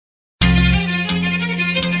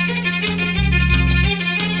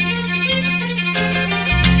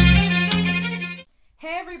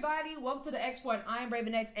Welcome to the X Point. I am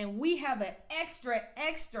Raven X, and we have an extra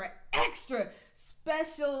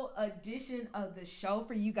special edition of the show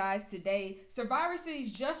for you guys today. Survivor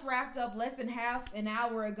Series just wrapped up less than half an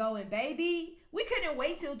hour ago, and baby, we couldn't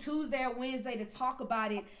wait till Tuesday or Wednesday to talk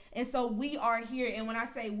about it. And so we are here, and when I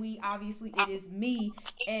say we, obviously it is me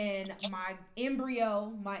and my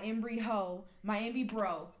embryo, my MB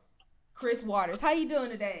bro, Chris Waters. How you doing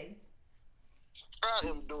today? I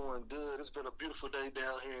am doing good. It's been a beautiful day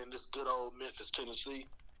down here in this good old Memphis, Tennessee.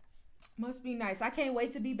 Must be nice. I can't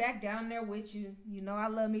wait to be back down there with you. You know I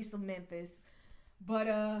love me some Memphis. But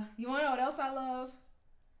you wanna know what else I love?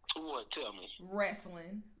 What? Tell me.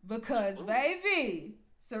 Wrestling. Because baby,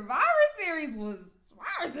 Survivor Series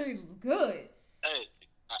was good. Hey,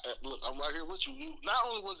 look, I'm right here with you. Not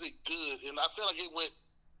only was it good, and I feel like it went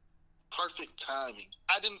perfect timing.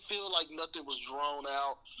 I didn't feel like nothing was drawn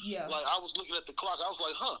out. Yeah. Like, I was looking at the clock. I was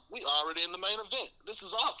like, we already in the main event. This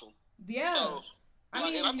is awesome. Yeah. So, I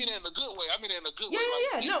mean it in a good way.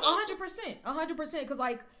 Yeah. No, 100%. 100%. Because,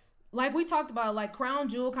 like we talked about, like, Crown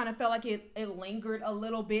Jewel kind of felt like it lingered a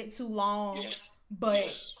little bit too long. Yes.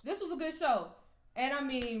 But this was a good show. And, I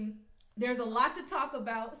mean, there's a lot to talk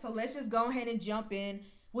about. So let's just go ahead and jump in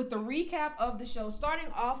with the recap of the show, starting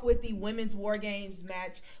off with the Women's War Games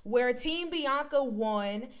match, where Team Bianca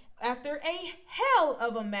won after a hell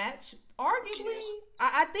of a match. Arguably,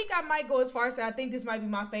 I think I might go as far as say I think this might be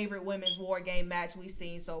my favorite Women's War Game match we've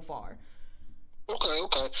seen so far. Okay.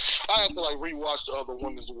 I have to, rewatch the other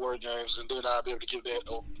Women's War Games, and then I'll be able to give that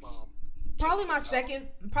Probably my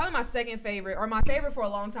second favorite, or my favorite for a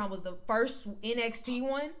long time, was the first NXT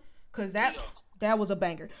one, because that was a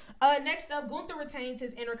banger. Next up, Gunther retains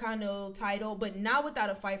his Intercontinental title, but not without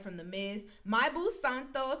a fight from The Miz. Maibu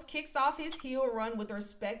Santos kicks off his heel run with a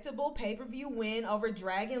respectable pay-per-view win over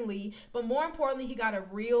Dragon Lee, but more importantly, he got a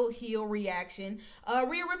real heel reaction.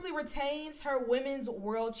 Rhea Ripley retains her Women's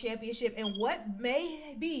World Championship in what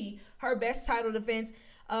may be her best title defense.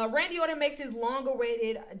 Randy Orton makes his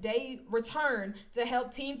long-awaited day return to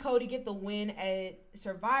help Team Cody get the win at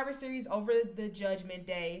Survivor Series over the Judgment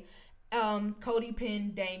Day. Cody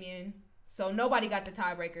pinned Damian, so nobody got the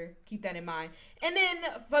tiebreaker. Keep that in mind. And then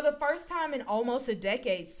for the first time in almost a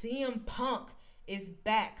decade, CM Punk is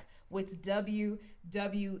back with WWE.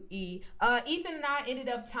 Ethan and I ended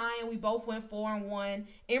up tying. We both went 4-1.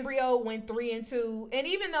 Embryo went 3-2. And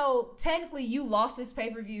even though technically you lost this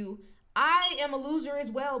pay-per-view, I am a loser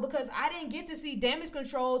as well because I didn't get to see Damage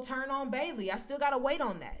Control turn on Bayley. I still gotta wait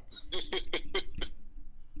on that.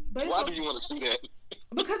 But why do you want to see that?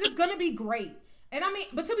 Because it's gonna be great. And I mean,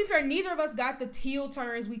 but to be fair, neither of us got the heel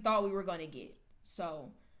turns we thought we were gonna get.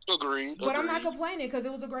 So agreed. But I'm not complaining because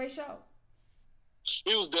it was a great show.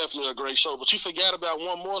 It was definitely a great show. But you forgot about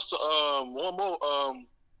one more.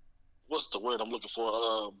 What's the word I'm looking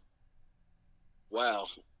for? Wow.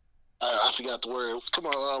 I forgot the word. Come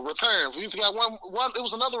on, return. You forgot one. It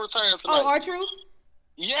was another return tonight. Oh, R-Truth?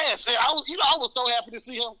 Yes, I was so happy to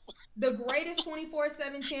see him. The greatest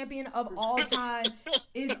 24/7 champion of all time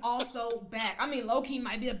is also back. I mean, low-key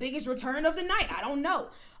might be the biggest return of the night. I don't know.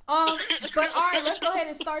 But all right, let's go ahead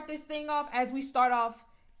and start this thing off as we start off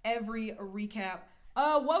every recap.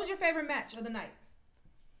 What was your favorite match of the night?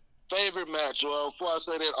 Favorite match? Well, before I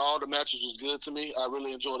say that, all the matches was good to me. I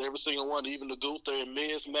really enjoyed every single one, even the Gunther and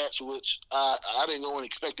Miz match, which I didn't go in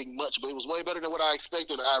expecting much, but it was way better than what I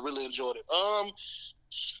expected. I really enjoyed it.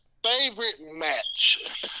 Favorite match?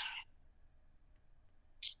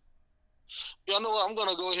 Y'all know what? I'm going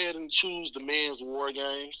to go ahead and choose the Men's War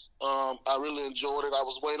Games. I really enjoyed it. I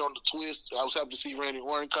was waiting on the twist. I was happy to see Randy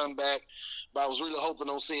Orton come back, but I was really hoping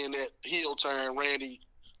on seeing that heel turn, Randy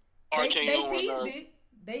They teased it.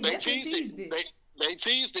 They definitely teased it. They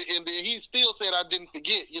teased it, and then he still said I didn't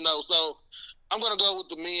forget, So I'm going to go with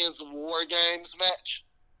the Men's War Games match.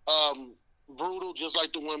 Brutal, just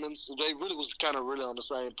like the women's. They really was kind of really on the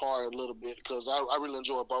same par a little bit because I really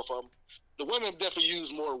enjoyed both of them. The women definitely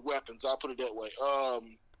used more weapons. I'll put it that way.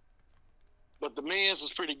 But the men's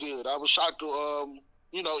was pretty good. I was shocked to,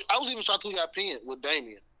 I was even shocked who got pinned with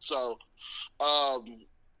Damian. So,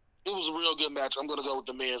 it was a real good match. I'm going to go with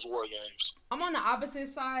the Men's War Games. I'm on the opposite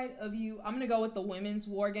side of you. I'm going to go with the Women's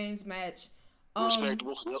War Games match.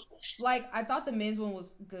 Respectable. Yep. I thought the men's one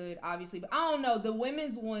was good, obviously, but I don't know. The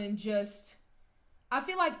women's one I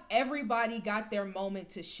feel like everybody got their moment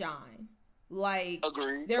to shine.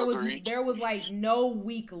 Agreed. There was no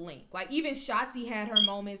weak link. Even Shotzi had her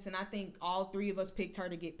moments, and I think all three of us picked her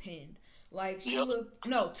to get pinned.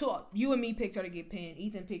 You and me picked her to get pinned.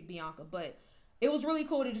 Ethan picked Bianca, but it was really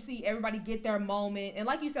cool to see everybody get their moment. And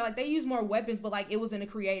like you said, they used more weapons, but it was in a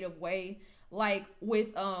creative way. like with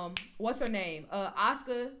what's her name,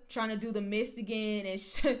 Asuka trying to do the mist again,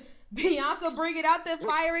 and Bianca bringing out the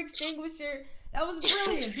fire extinguisher. That was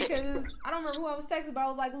brilliant because I don't remember who I was texting, but I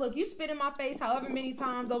was like, look, you spit in my face however many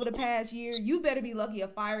times over the past year, you better be lucky a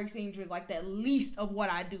fire extinguisher is like the least of what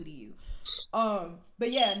I do to you.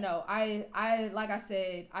 But yeah, no, I like I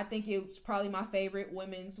said, I think it's probably my favorite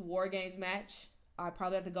women's War Games match. I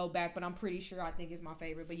probably have to go back, but I'm pretty sure I think it's my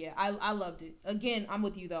favorite. But yeah, I loved it. Again, I'm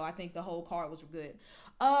with you though. I think the whole card was good.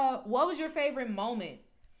 What was your favorite moment?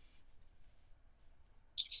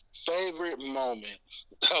 Favorite moment?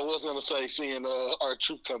 I was gonna say seeing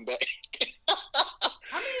R-Truth come back. I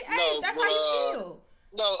mean, hey, that's how you feel.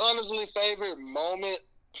 No, honestly, favorite moment.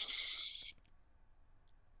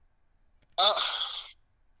 I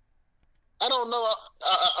don't know.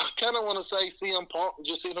 I kind of want to say CM Punk,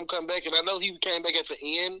 just seeing him come back, and I know he came back at the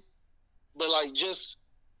end, but like just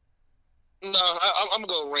no. I'm gonna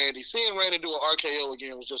go Randy. Seeing Randy do an RKO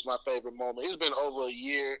again was just my favorite moment. It's been over a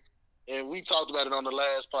year, and we talked about it on the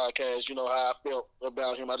last podcast. You know how I felt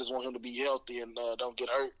about him. I just want him to be healthy and don't get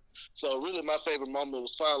hurt. So really, my favorite moment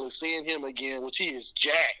was finally seeing him again, which he is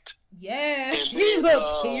jacked. Yeah, he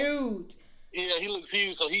looks huge. Yeah, he looks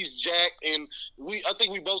huge, so he's jacked, and I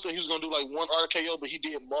think we both said he was gonna do like one RKO, but he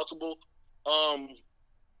did multiple.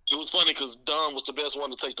 It was funny because Dom was the best one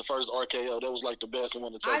to take the first RKO. That was like the best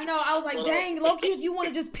one to take. I know. I was like, dang, Loki, if you want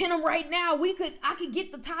to just pin him right now, I could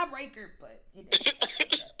get the tiebreaker, but he didn't.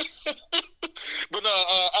 But no,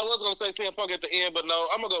 I was gonna say CM Punk at the end, but no,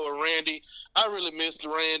 I'm gonna go with Randy. I really missed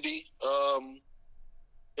Randy.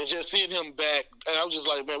 And just seeing him back, and I was just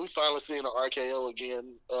like, man, we finally seeing an RKO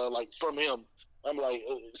again, like from him. I'm like,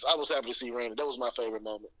 I was happy to see Randy. That was my favorite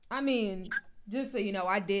moment. I mean, just so you know,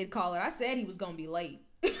 I did call it. I said he was gonna be late.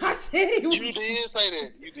 I said he was. You did say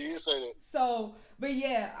that. You did say that. So, but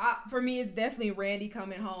yeah, for me, it's definitely Randy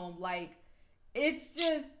coming home. Like, it's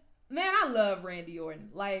just, man, I love Randy Orton.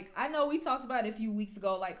 Like, I know we talked about it a few weeks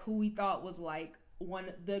ago, like who we thought was like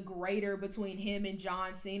the greater between him and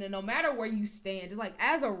John Cena. No matter where you stand, just like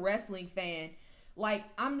as a wrestling fan, like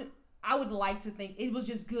I would like to think it was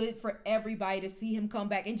just good for everybody to see him come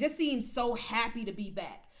back and just see him so happy to be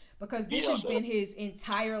back, because this has been his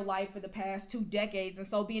entire life for the past 2 decades. And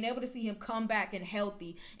so being able to see him come back and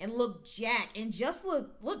healthy and look jacked and just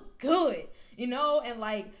look good, you know, and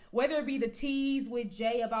like whether it be the tease with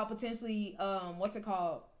Jay about potentially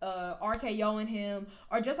RKOing him,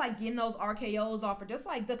 or just like getting those RKOs off, or just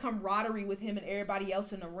like the camaraderie with him and everybody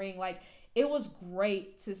else in the ring, like it was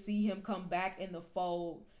great to see him come back in the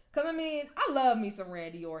fold. Because, I mean, I love me some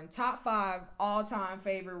Randy Orton. Top 5 all-time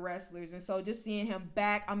favorite wrestlers. And so just seeing him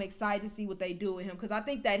back, I'm excited to see what they do with him. Because I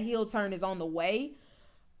think that heel turn is on the way.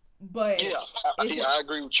 But yeah, I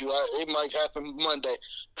agree with you. It might happen Monday.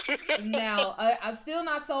 Now, I'm still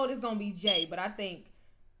not sold it's going to be Jay, but I think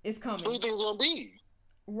it's coming. Who do you think it's going to be?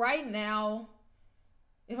 Right now,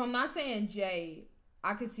 if I'm not saying Jay,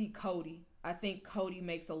 I could see Cody. I think Cody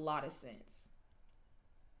makes a lot of sense.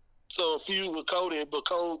 So a feud with Cody, but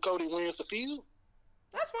Cody wins the feud?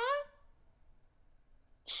 That's fine.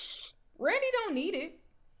 Randy don't need it.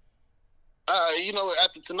 You know,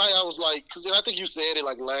 after tonight, I was like, because I think you said it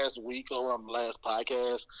like last week or on the last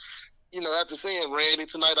podcast. You know, after seeing Randy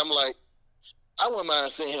tonight, I'm like, I wouldn't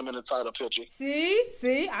mind seeing him in the title picture.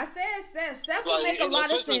 See, I said Seth will make a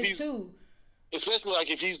lot of sense too. Especially like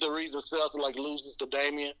if he's the reason Seth like loses to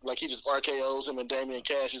Damian, like he just RKOs him and Damian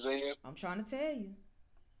cashes in. I'm trying to tell you.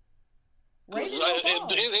 They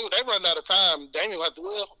run out of time. Damian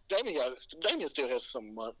still has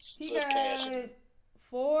some months. He got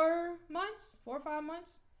 4 months, 4 or 5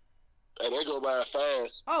 months. Hey, they go by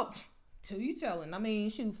fast. Oh, to you telling? I mean,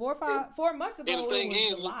 shoot, 4 months ago it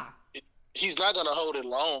was July. He's not gonna hold it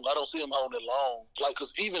long. I don't see him holding it long. Like,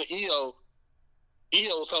 cause even Io's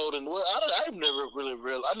holding. Well, I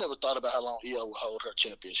never thought about how long Io would hold her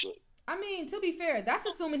championship. I mean, to be fair, that's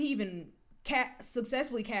assuming he even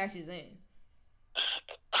successfully cashes in.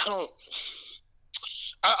 I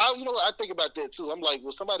think about that too. I'm like,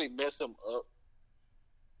 will somebody mess him up?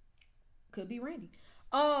 Could be Randy.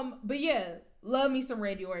 But yeah, love me some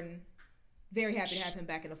Randy Orton. Very happy to have him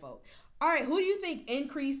back in the fold. All right, who do you think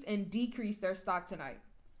increased and decreased their stock tonight?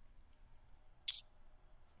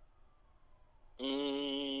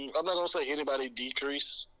 I'm not gonna say anybody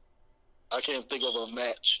decreased. I can't think of a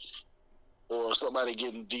match or somebody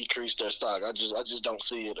getting decreased their stock. I just don't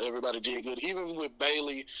see it. Everybody did good. Even with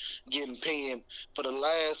Bayley getting pinned for the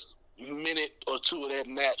last minute or two of that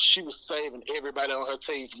match, she was saving everybody on her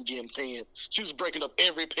team from getting pinned. She was breaking up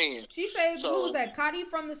every pin. She saved, who was that, Cody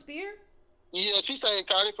from the spear? Yeah, she saved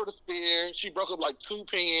Cody for the spear. She broke up like 2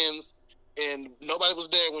 pins. and nobody was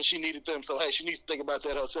there when she needed them. So hey, she needs to think about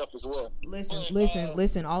that herself as well.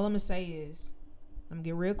 Listen. All I'm gonna say is, I'm gonna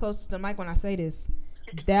get real close to the mic when I say this.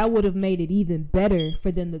 That would have made it even better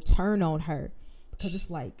for them to turn on her, because it's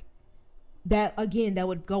like that again. That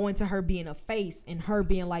would go into her being a face and her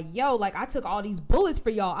being like, "Yo, like I took all these bullets for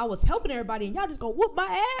y'all. I was helping everybody, and y'all just gonna whoop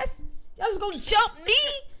my ass. Y'all just gonna jump me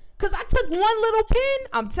because I took one little pin."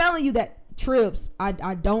 I'm telling you that. Trips,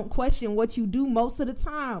 I don't question what you do most of the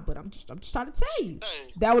time, but I'm just trying to tell you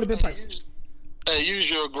that would have been perfect. Use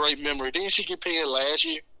your great memory. Didn't she get paid last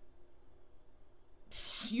year?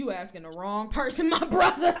 You asking the wrong person, my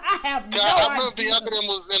brother. I have no idea. I remember Bianca them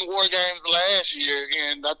was in War Games last year,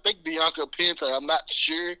 and I think Bianca pinned her. I'm not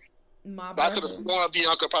sure. My brother. I could have sworn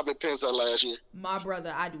Bianca probably pinned her last year. My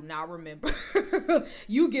brother, I do not remember.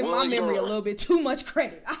 You give my memory a little bit too much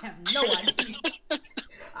credit. I have no idea.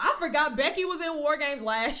 I forgot Becky was in War Games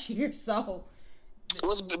last year, so.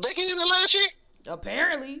 Was Becky in it last year?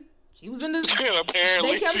 Apparently. She was in the.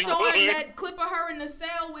 Apparently. They kept showing that clip of her in the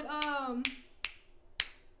cell with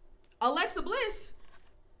Alexa Bliss.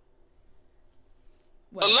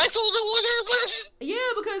 What? Alexa was in War Games last year?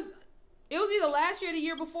 Yeah, because it was either last year or the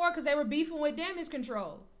year before, because they were beefing with Damage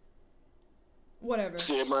Control. Whatever.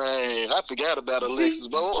 Yeah, man, I forgot about Alexa.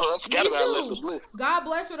 I forgot about Alexa Bliss. God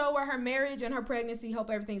bless her though, with her marriage and her pregnancy. Hope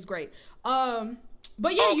everything's great. But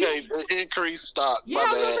yeah. Okay, increased stock. Yeah,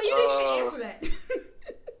 I was gonna say you didn't even answer that.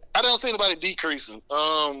 I don't see anybody decreasing.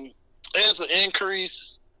 As an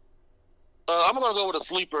increase, I'm gonna go with a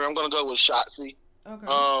sleeper. I'm gonna go with Shotzi. Okay.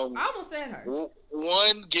 I almost said her.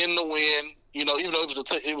 One, getting the win. You know, even though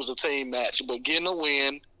it was a team match, but getting a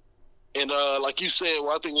win. And like you said,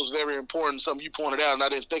 I think was very important, something you pointed out, and I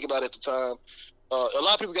didn't think about it at the time. A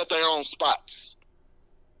lot of people got their own spots.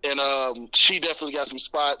 And she definitely got some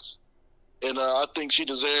spots. And I think she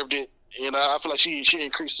deserved it. And I feel like she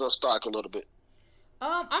increased her stock a little bit.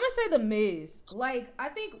 I'm going to say The Miz. Like, I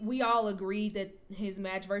think we all agreed that his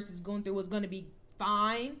match versus Gunther was going to be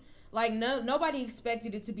fine. Like, nobody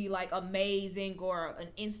expected it to be, like, amazing or an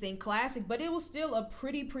instant classic, but it was still a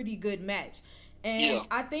pretty good match. And yeah.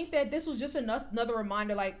 I think that this was just another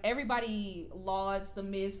reminder, like, everybody lauds The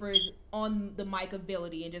Miz for his on the mic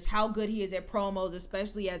ability and just how good he is at promos,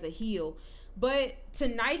 especially as a heel. But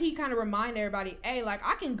tonight he kind of reminded everybody, hey, like,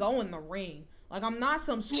 I can go in the ring. Like, I'm not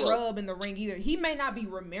some scrub in the ring either. He may not be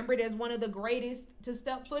remembered as one of the greatest to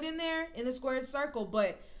step foot in there in the squared circle,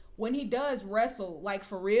 but when he does wrestle, like,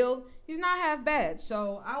 for real, he's not half bad.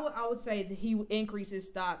 So I would say that he increases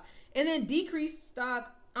stock. And then decrease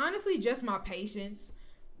stock, honestly, just my patience,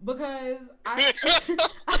 because I'm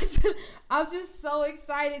just so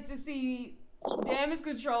excited to see Damage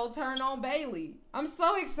Control turn on Bayley. I'm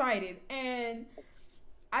so excited, and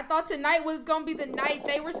I thought tonight was gonna be the night.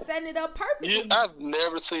 They were setting it up perfectly. I've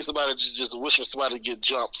never seen somebody just wishing somebody to get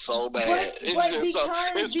jumped so bad.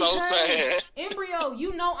 It's so sad. Embryo,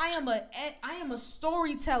 you know I am a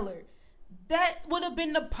storyteller. That would have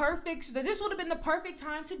been the perfect. This would have been the perfect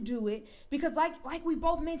time to do it, because, like we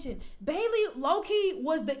both mentioned, Bayley low-key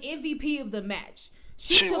was the MVP of the match.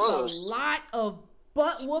 She took a lot of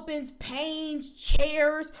butt whoopings, pains,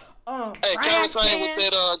 chairs, Kairi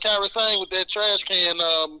Sane with that trash can.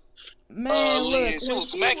 Man, look, she was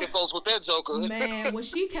smacking folks with that joker. Man, when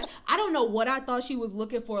I don't know what I thought she was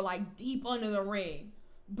looking for, like, deep under the ring.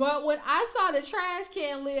 But when I saw the trash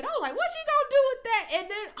can lid, I was like, what's she gonna do with that? And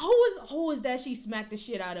then who was that she smacked the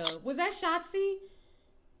shit out of? Was that Shotzi?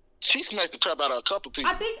 She smacked the crap out of a couple people.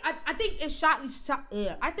 I think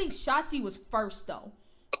Shotzi was first, though.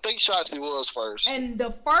 I think Shotzi was first. And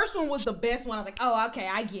the first one was the best one. I was like, oh, okay,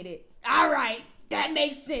 I get it. All right, that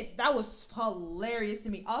makes sense. That was hilarious to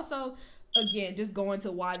me. Also, again, just going to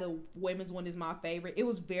why the women's one is my favorite. It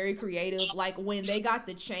was very creative. Like, when they got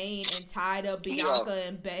the chain and tied up Bianca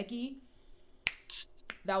and Becky.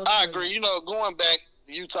 I agree. You know, going back,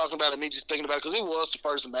 you talking about it, me just thinking about it, because it was the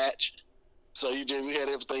first match. So we had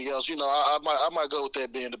everything else. You know, I might go with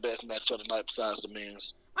that being the best match of the night besides the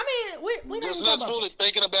men's. I mean, we just fully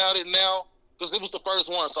thinking about it now, because it was the first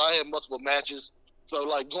one, so I had multiple matches. So,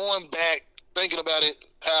 like, going back, thinking about it,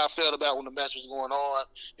 how I felt about when the match was going on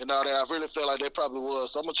and all that, I really felt like they probably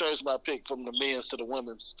was. So I'm gonna change my pick from the men's to the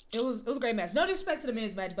women's. It was a great match. No disrespect to the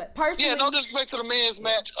men's match, but personally, yeah, no disrespect to the men's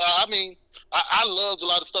match. I mean, I loved a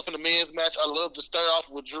lot of stuff in the men's match. I loved to start off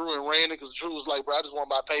with Drew and Randy, because Drew was like, bro, I just want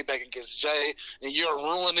my payback against Jay, and you're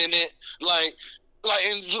ruining it.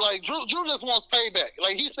 Drew just wants payback.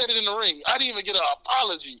 Like, he said it in the ring. I didn't even get an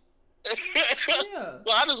apology. Yeah.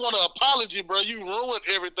 Well, I just want an apology, bro. You ruined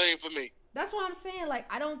everything for me. That's what I'm saying. Like,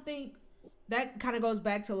 I don't think that kind of goes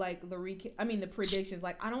back to like the predictions.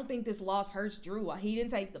 Like, I don't think this loss hurts Drew. He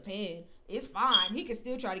didn't take the pin. It's fine. He can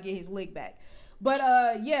still try to get his lick back. But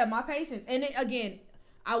yeah, my patience. And again,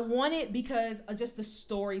 I want it because of just the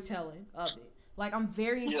storytelling of it. Like, I'm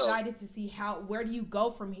very excited to see where do you go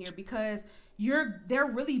from here, because they're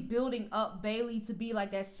really building up Bayley to be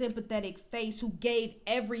like that sympathetic face who gave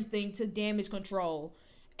everything to Damage Control,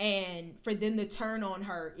 and for them to turn on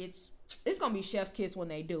her, it's gonna be chef's kiss when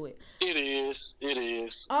they do it. It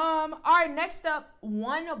is. All right, next up,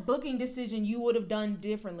 one booking decision you would have done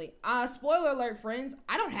differently. Spoiler alert, friends,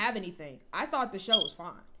 I don't have anything. I thought the show was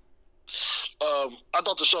fine. I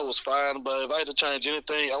thought the show was fine, but if I had to change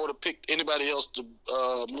anything, I would have picked anybody else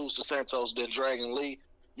to lose to Santos than Dragon Lee.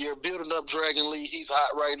 You're building up Dragon Lee. He's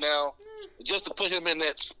hot right now. Just to put him in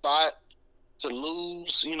that spot to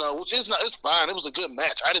lose, which is not, it's fine. It was a good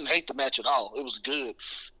match. I didn't hate the match at all. It was good.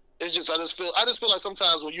 It's just I just feel like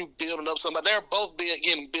sometimes when you building up somebody, they're both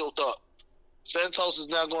getting built up. Santos is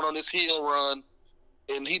now going on this heel run,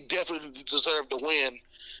 and he definitely deserved to win.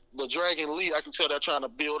 But Dragon Lee, I can tell they're trying to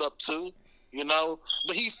build up too,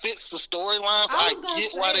 But he fits the storyline. So I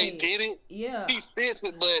get why they did it. Yeah. He fits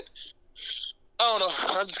it, but I don't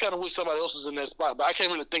know. I just kind of wish somebody else was in that spot. But I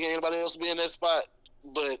can't really think of anybody else to be in that spot.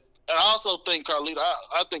 But I also think Carlito,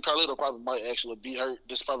 I think Carlito probably might actually be hurt.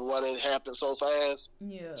 That's probably why that happened so fast.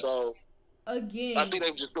 Yeah. So again, I think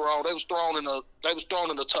they was thrown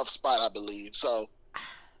in a tough spot, I believe. So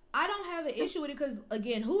I don't have an issue with it because,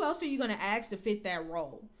 again, who else are you going to ask to fit that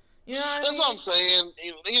role? You know what I mean? That's what I'm saying.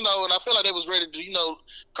 And I feel like they was ready to,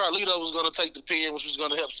 Carlito was going to take the pin, which was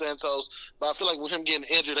going to help Santos. But I feel like with him getting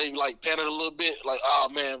injured, they, panicked a little bit. Like, oh,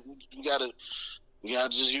 man, we got to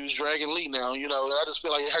just use Dragon Lee now, And I just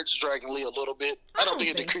feel like it hurts Dragon Lee a little bit. I don't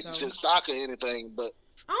think it decreases his stock or anything, but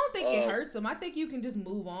I don't think it hurts him. I think you can just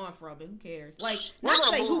move on from it. Who cares? Not to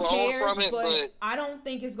say who cares, but I don't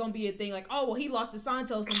think it's going to be a thing like, oh, well, he lost to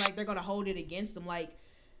Santos, and, they're going to hold it against him.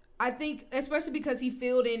 I think, especially because he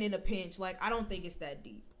filled in a pinch, I don't think it's that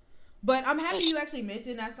deep. But I'm happy you actually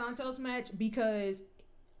mentioned that Santos match because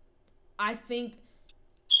I think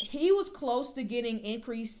he was close to getting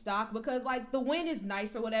increased stock because, the win is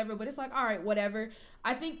nice or whatever, but it's all right, whatever.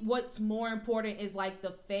 I think what's more important is,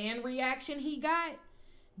 the fan reaction he got.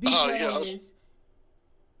 Because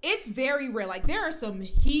it's very rare. There are some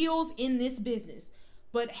heels in this business,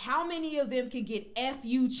 but how many of them can get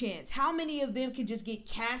FU chants? How many of them can just get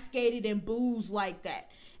cascaded and boos like that?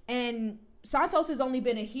 And Santos has only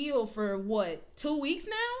been a heel for, 2 weeks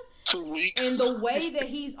now? 2 weeks. And the way that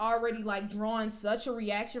he's already, drawing such a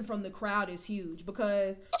reaction from the crowd is huge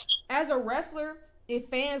because as a wrestler, if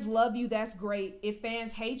fans love you, that's great. If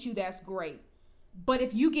fans hate you, that's great. But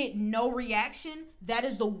if you get no reaction, that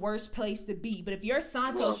is the worst place to be. But if you're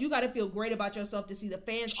Santos, you got to feel great about yourself to see the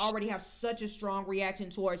fans already have such a strong reaction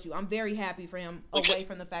towards you. I'm very happy for him away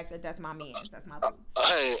from the fact that that's my man. That's my boo.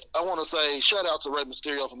 Hey, I want to say shout out to Rey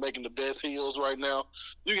Mysterio for making the best heels right now.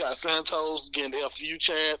 You got Santos getting FU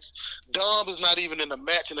chants. Dom is not even in the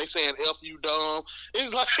match, and they saying FU Dom.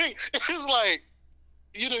 It's like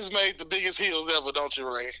you just made the biggest heels ever, don't you,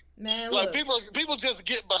 Ray? Man, look. People just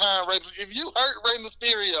get behind Ray. If you hurt Rey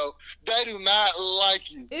Mysterio, they do not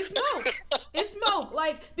like you. It's smoke. It's smoke.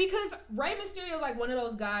 Because Rey Mysterio is one of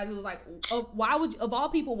those guys who was of all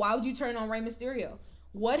people, why would you turn on Rey Mysterio?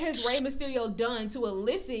 What has Rey Mysterio done to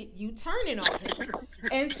elicit you turning on him?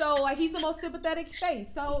 And so, he's the most sympathetic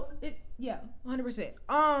face. So,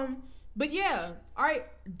 100%. But yeah, all right.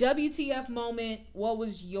 WTF moment. What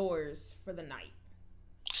was yours for the night?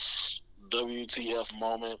 WTF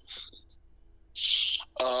moment.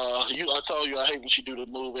 I told you I hate when she do the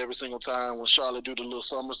move every single time when Charlotte do the little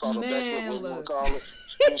somersault or backflip, whatever you want to call it.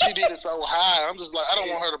 And she did it so high. I'm just I don't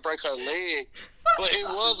want her to break her leg. But it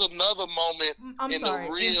was another moment the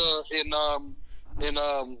real in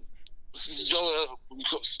Joey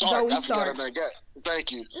Stark. I forgot her name.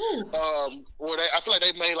 Thank you. Where I feel like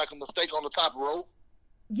they made a mistake on the top rope.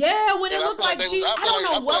 Yeah, when it looked like she, I don't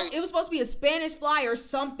know what, it was supposed to be a Spanish fly or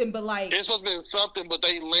something, but it's supposed to be something, but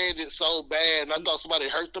they landed so bad, and I thought somebody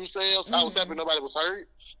hurt themselves. I was happy nobody was hurt.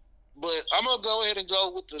 But I'm going to go ahead and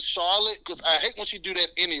go with the Charlotte, because I hate when she do that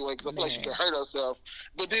anyway, because I feel like she could hurt herself.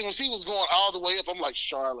 But then when she was going all the way up, I'm like,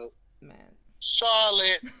 Charlotte. Man.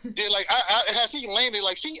 Charlotte. Then, how she landed,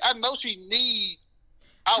 I know she needs,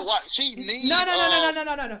 she needs.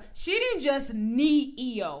 No. She didn't just need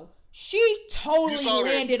EO. She totally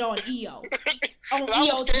landed on EO. on I was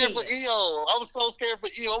EO's scared for head. EO. I was so scared for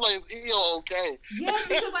EO. I'm like, is EO okay? Yes,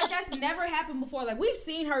 because like that's never happened before. Like we've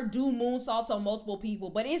seen her do moonsaults on multiple people,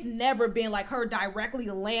 but it's never been like her directly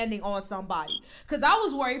landing on somebody. Because I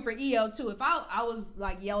was worried for EO too. If I was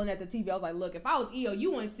like yelling at the TV, I was like, look, if I was EO,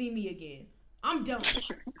 you wouldn't see me again. I'm done.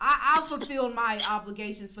 I fulfilled my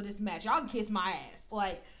obligations for this match. Y'all can kiss my ass.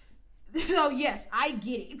 Like, so yes, I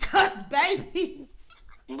get it. Cause baby.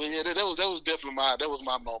 But yeah, that was definitely my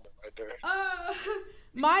moment right there.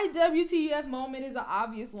 My WTF moment is an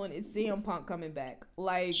obvious one. It's CM Punk coming back.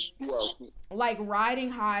 Like riding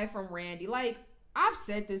high from Randy. Like, I've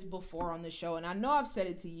said this before on the show, and I know I've said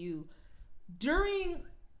it to you. During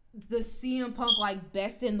the CM Punk, like,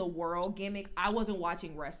 best in the world gimmick, I wasn't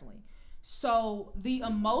watching wrestling. So, the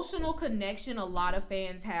emotional connection a lot of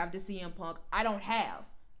fans have to CM Punk, I don't have.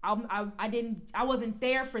 I wasn't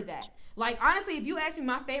there for that. Like, honestly, if you ask me,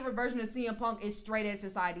 my favorite version of CM Punk is Straight Edge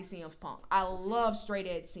Society CM Punk. I love Straight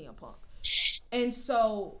Edge CM Punk. And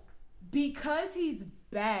so, because he's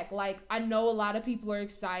back, like, I know a lot of people are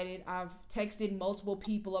excited. I've texted multiple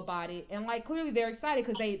people about it. And, like, clearly they're excited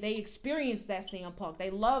because they experienced that CM Punk. They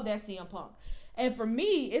love that CM Punk. And for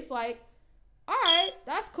me, it's like, all right,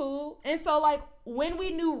 that's cool. And so, like, when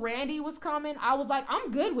we knew Randy was coming, I was like, I'm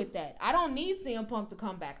good with that. I don't need CM Punk to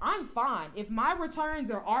come back. I'm fine. If my returns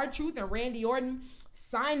are R-Truth and Randy Orton,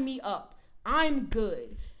 sign me up. I'm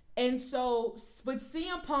good. And so, with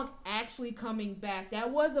CM Punk actually coming back, that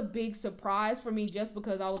was a big surprise for me just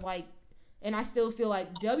because I was like, and I still feel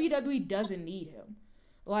like WWE doesn't need him.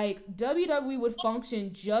 Like, WWE would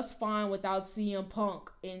function just fine without CM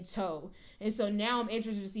Punk in tow. And so now I'm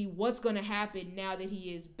interested to see what's going to happen now that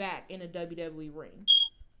he is back in a WWE ring.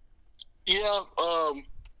 Yeah,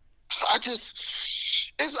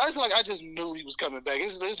 it's like I just knew he was coming back.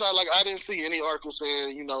 It's not like I didn't see any article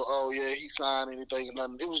saying, you know, oh yeah, he signed anything or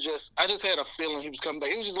nothing. It was just, I just had a feeling he was coming back.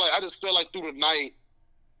 It was just like, I just felt like through the night,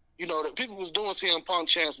 you know, that people was doing CM Punk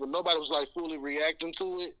chants, but nobody was like fully reacting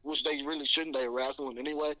to it, which they really shouldn't. They wrestling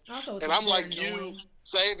anyway. And I'm like, you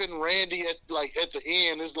saving Randy at the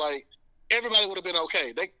end is like, everybody would have been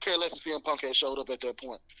okay. They care less if CM Punk had showed up at that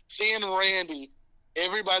point. Seeing Randy,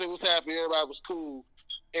 everybody was happy, everybody was cool.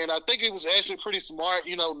 And I think it was actually pretty smart,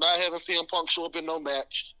 you know, not having CM Punk show up in no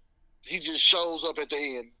match. He just shows up at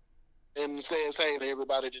the end and says, hey, to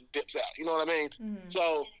everybody, then dips out. You know what I mean? Mm-hmm.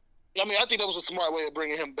 So, I mean, I think that was a smart way of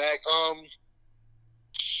bringing him back.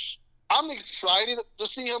 I'm excited to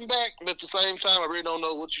see him back, but at the same time, I really don't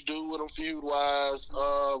know what you do with him feud-wise.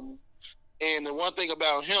 And the one thing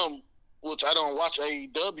about him, which I don't watch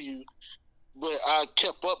AEW, but I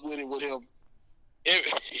kept up with him.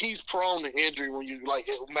 He's prone to injury when it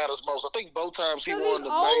matters most. I think both times he won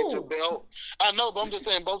the major belt. I know, but I'm just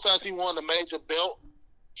saying both times he won the major belt,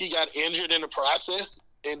 he got injured in the process,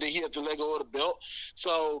 and then he had to let go of the belt.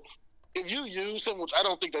 So if you use him, which I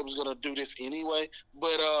don't think they was gonna do this anyway,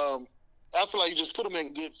 but I feel like you just put him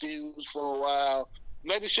in good feuds for a while.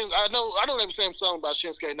 Maybe I know they were saying something about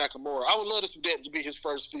Shinsuke Nakamura. I would love this to be his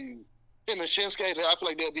first feud. Him and Shinsuke, I feel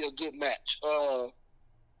like that'd be a good match.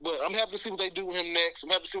 But I'm happy to see what they do with him next. I'm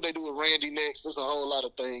happy to see what they do with Randy next. There's a whole lot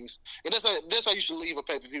of things. And that's how you should leave a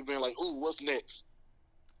pay-per-view being like, ooh, what's next?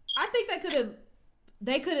 I think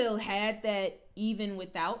they could have had that even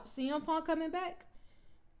without CM Punk coming back.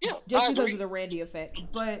 Yeah, just because of the Randy effect.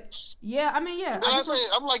 But yeah, I mean, yeah. But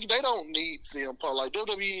I'm like, they don't need CM Punk. Like,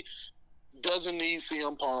 WWE doesn't need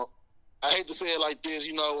CM Punk. I hate to say it like this,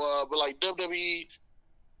 you know, but like WWE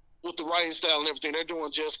with the writing style and everything, they're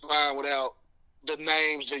doing just fine without the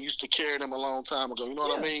names that used to carry them a long time ago. You know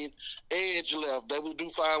what I mean? Edge left. They would do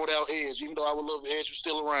fine without Edge, even though I would love Edge was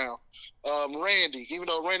still around. Randy, even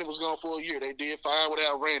though Randy was gone for a year, they did fine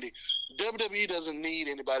without Randy. WWE doesn't need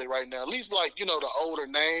anybody right now. At least, like, you know, the older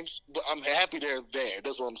names, but I'm happy they're there.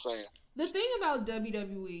 That's what I'm saying. The thing about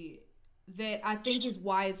WWE that I think is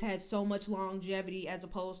why it's had so much longevity as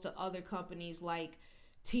opposed to other companies like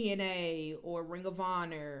TNA or Ring of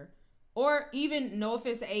Honor, or even, no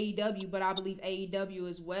offense to AEW, but I believe AEW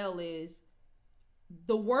as well, is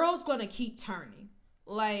the world's going to keep turning.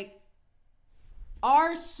 Like,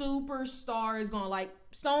 our superstar is going to, like,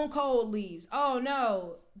 Stone Cold leaves. Oh,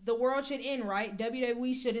 no, the world should end, right?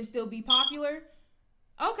 WWE shouldn't still be popular?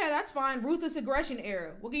 Okay, that's fine. Ruthless Aggression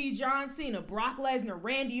era. We'll give you John Cena, Brock Lesnar,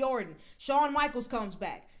 Randy Orton. Shawn Michaels comes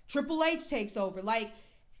back. Triple H takes over. Like,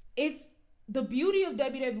 it's... The beauty of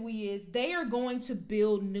WWE is they are going to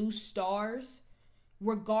build new stars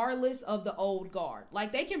regardless of the old guard.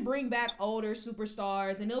 Like, they can bring back older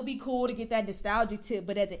superstars and it'll be cool to get that nostalgic tip,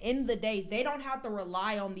 but at the end of the day, they don't have to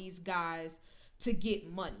rely on these guys to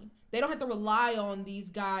get money. They don't have to rely on these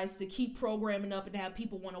guys to keep programming up and have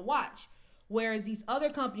people want to watch. Whereas these other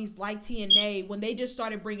companies like TNA, when they just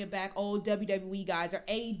started bringing back old WWE guys, or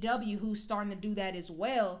AEW, who's starting to do that as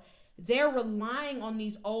well, they're relying on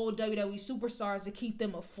these old WWE superstars to keep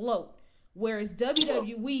them afloat. Whereas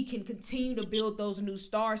WWE can continue to build those new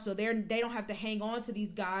stars, so they don't have to hang on to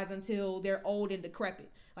these guys until they're old and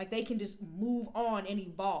decrepit. Like, they can just move on and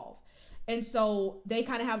evolve. And so they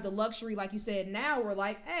kind of have the luxury, like you said, now we're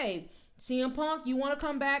like, hey, CM Punk, you want to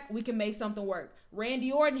come back? We can make something work.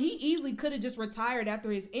 Randy Orton, he easily could have just retired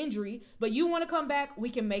after his injury, but you want to come back? We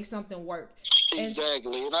can make something work.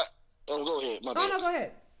 Exactly. And go ahead. My bad. No, go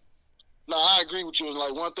ahead. No, I agree with you. And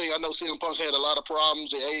like, one thing I know, CM Punk had a lot of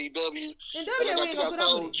problems at AEW. And WWE ain't gonna put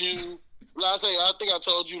up with it. I think I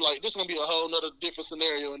told you, like, this is gonna be a whole nother different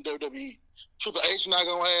scenario in WWE. Triple H not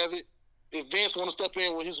gonna have it. If Vince want to step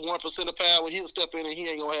in with his 1% of power, he'll step in and he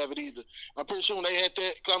ain't gonna have it either. I'm pretty sure when they had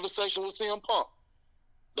that conversation with CM Punk,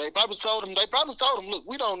 they probably told him, look,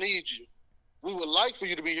 we don't need you. We would like for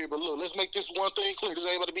you to be here, but look, let's make this one thing clear. This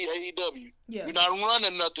ain't about to be AEW. Yeah. You're not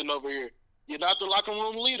running nothing over here. You're not the locker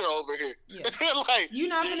room leader over here. Yeah. Like, you're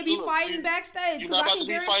not going to be fighting backstage, because I can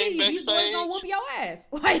guarantee you these boys gonna whoop your ass.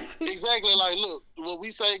 Like, exactly. Like, look, what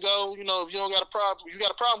we say go. You know, if you don't got a problem, you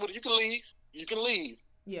got a problem with it, you can leave. You can leave.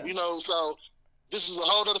 Yeah. You know, so this is a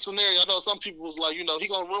whole other scenario. I know some people was like, you know, he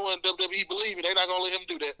gonna ruin WWE. Believe me, they're not gonna let him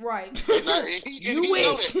do that. Right. He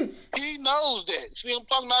wish. He knows that. CM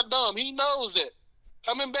Punk not dumb. He knows that.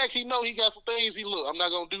 Coming back, he know he got some things. I'm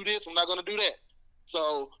not gonna do this. I'm not gonna do that.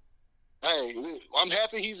 So, hey, I'm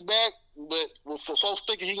happy he's back. But for folks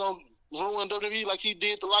thinking he gonna ruin WWE like he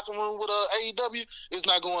did the locker room with AEW, it's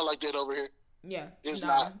not going like that over here. Yeah. It's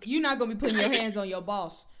not. You're not gonna be putting your hands on your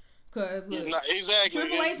boss. Cause look, exactly.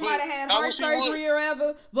 Triple H might have had heart surgery or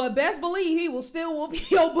whatever, but best believe he will still whoop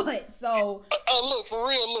your butt. So look, for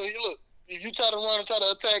real, look. If you try to run and try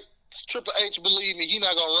to attack Triple H, believe me, he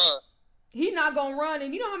not gonna run. He not gonna run,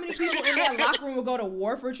 and you know how many people in that locker room will go to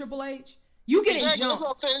war for Triple H? You getting jumped. That's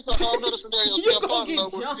what I'm saying. It's a whole other scenario.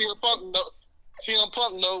 CM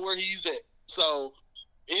Punk know where he's at. So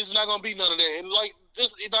it's not gonna be none of that. And like,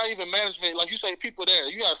 just it's not even management. Like you say, people there.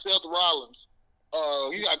 You got Seth Rollins.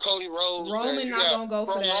 You got Cody Rhodes. Roman not gonna go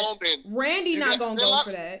for that. Randy not gonna go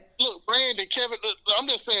for that. Look, Randy, Kevin. I'm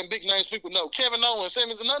just saying big names people know. Kevin Owens,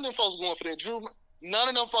 Simmons, none of them folks going for that. Drew, none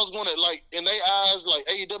of them folks going to, like, in their eyes, like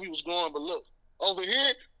AEW was going. But look, over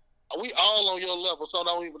here, we all on your level, so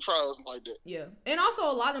don't even try us like that. Yeah, and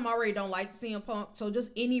also a lot of them already don't like CM Punk, so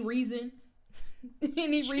just any reason.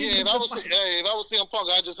 Any reason. Yeah, if I was CM Punk,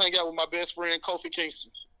 I'd just hang out with my best friend Kofi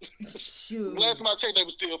Kingston. Shoot. Last time I checked, they were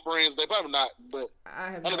still friends. They probably not, but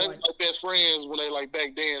I know they was like best friends when they like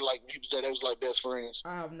back then. Like he was there, they was like best friends.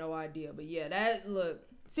 I have no idea, but yeah,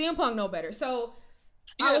 CM Punk know better. So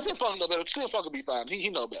yeah, CM Punk know better. CM Punk will be fine. He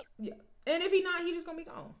know better. Yeah, and if he not, he just gonna be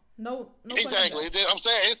gone. No. Exactly. I'm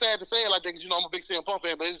saying it's sad to say it like that because I'm a big CM Punk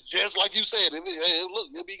fan, but it's just like you said. Look,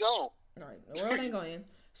 he'll be gone. All right, the world ain't going.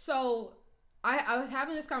 So I was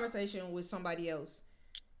having this conversation with somebody else.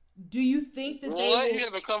 Do you think that you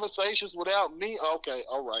having conversations without me? Okay,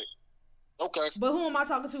 all right. Okay. But who am I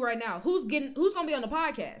talking to right now? Who's gonna be on the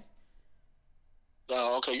podcast?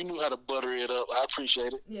 Oh, okay. You knew how to butter it up. I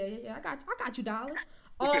appreciate it. Yeah. I got you, darling.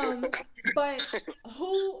 But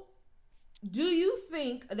who do you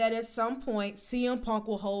think that at some point CM Punk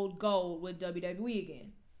will hold gold with WWE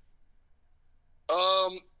again?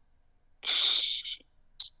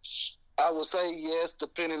 I would say yes,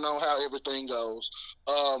 depending on how everything goes.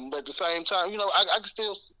 But at the same time, you know, I can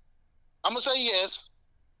still. I'm gonna say yes.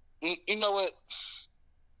 You know what?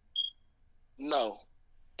 No,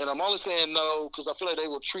 and I'm only saying no because I feel like they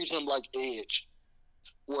will treat him like Edge,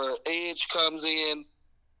 where Edge comes in,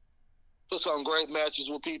 puts on great matches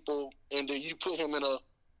with people, and then you put him in a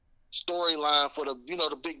storyline for the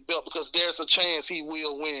big belt because there's a chance he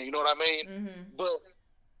will win. You know what I mean? Mm-hmm. But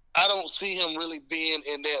I don't see him really being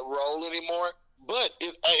in that role anymore. But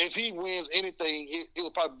if he wins anything, it will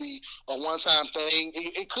probably be a one-time thing.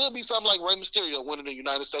 It could be something like Rey Mysterio winning the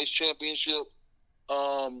United States Championship.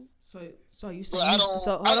 So you saying? Hold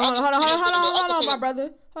on, my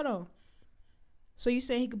brother. Hold on. So you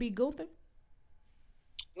saying he could beat Gunther?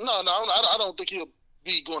 No, I don't think he'll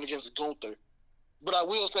be going against Gunther. But I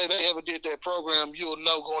will say they ever did that program, you'll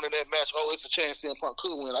know going in that match, it's a chance CM Punk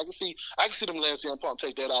could win. I can see them letting CM Punk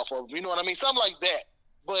take that off of him. You know what I mean? Something like that.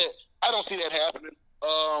 But I don't see that happening.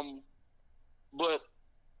 But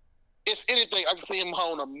if anything, I can see him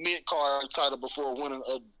holding a mid-card title before winning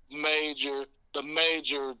the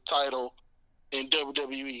major title in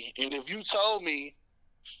WWE. And if you told me,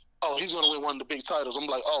 he's going to win one of the big titles, I'm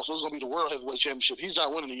like, so it's going to be the World Heavyweight Championship. He's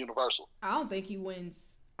not winning the Universal. I don't think he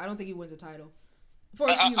wins a title. for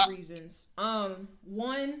a few reasons.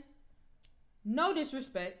 One, no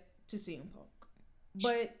disrespect to CM Punk,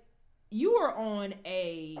 but you are on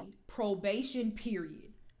a probation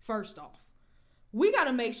period. First off, we got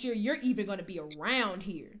to make sure you're even going to be around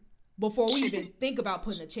here before we even think about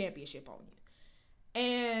putting a championship on you.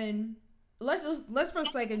 And let's for a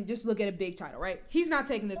second just look at a big title, right? He's not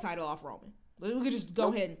taking the title off Roman. We could just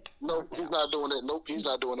go ahead and nope, he's not doing it. Nope, he's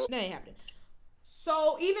not doing it. That ain't happening.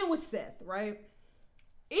 So even with Seth, right?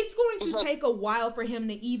 It's going to take a while for him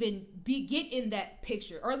to even get in that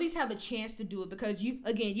picture, or at least have a chance to do it, because you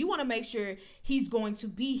want to make sure he's going to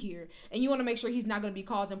be here, and you want to make sure he's not going to be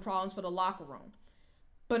causing problems for the locker room.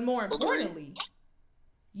 But more importantly,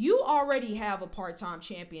 you already have a part-time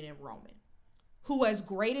champion in Roman, who, as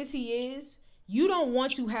great as he is, you don't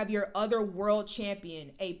want to have your other world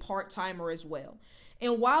champion a part-timer as well.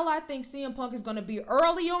 And while I think CM Punk is going to be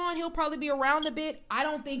early on, he'll probably be around a bit, I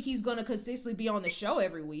don't think he's going to consistently be on the show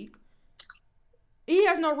every week. He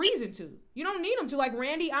has no reason to. You don't need him to. Like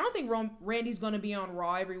Randy, I don't think Randy's going to be on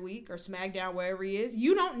Raw every week or SmackDown, wherever he is.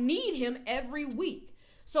 You don't need him every week.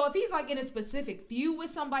 So if he's like in a specific feud with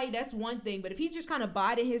somebody, that's one thing. But if he's just kind of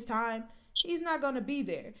biding his time, he's not going to be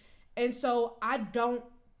there. And so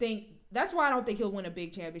that's why I don't think he'll win a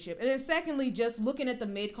big championship. And then secondly, just looking at the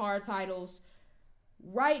mid-card titles,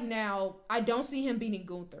 right now, I don't see him beating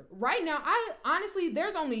Gunther. Right now,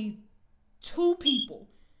 there's only two people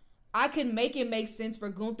I can make it make sense for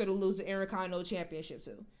Gunther to lose the Intercontinental Championship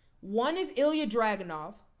to. One is Ilya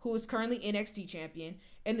Dragunov, who is currently NXT champion,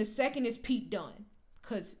 and the second is Pete Dunne,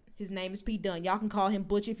 because his name is Pete Dunne. Y'all can call him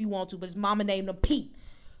Butch if you want to, but his mama named him Pete.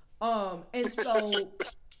 And so,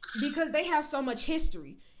 because they have so much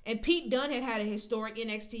history, and Pete Dunne had a historic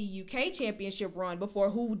NXT UK championship run before.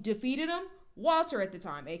 Who defeated him? Walter at the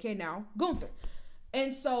time, aka now Gunther.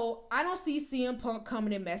 And so I don't see CM Punk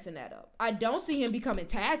coming and messing that up. I don't see him becoming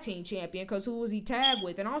tag team champion, because who was he tagged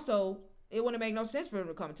with? And also, it wouldn't make no sense for him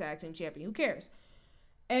to become tag team champion. Who cares?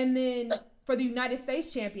 And then for the United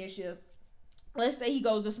States Championship, let's say he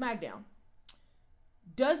goes to SmackDown.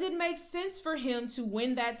 Does it make sense for him to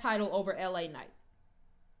win that title over LA Knight?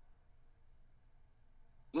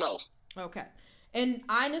 No. Okay. And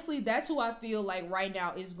honestly, that's who I feel like right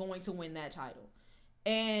now is going to win that title.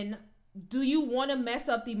 And do you want to mess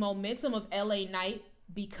up the momentum of LA Knight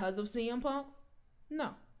because of CM Punk?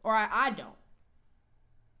 No. Or I don't.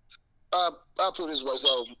 I'll put it this way.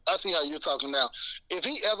 So I see how you're talking now. If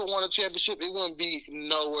he ever won a championship, it wouldn't be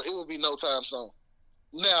nowhere. It would be no time soon.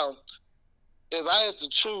 Now, if I had to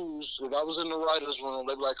choose, if I was in the writer's room,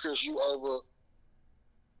 they'd be like, Chris, you over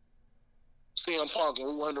CM Punk, and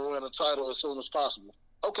we wanted to win a title as soon as possible.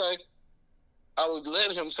 Okay. I would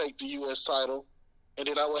let him take the U.S. title, and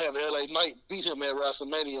then I would have LA Knight beat him at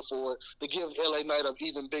WrestleMania for it to give LA Knight an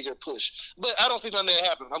even bigger push. But I don't see none of that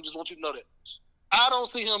happen. I just want you to know that. I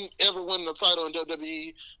don't see him ever winning a title in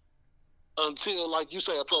WWE until, like you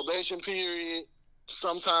say, a probation period,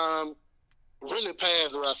 sometime really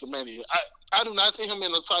past the WrestleMania. I do not see him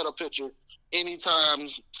in a title picture anytime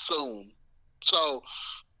soon. So,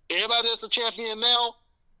 everybody that's the champion now,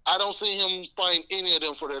 I don't see him fighting any of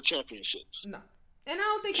them for their championships. No. And I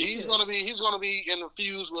don't think he's gonna be in the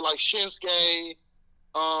feuds with like Shinsuke,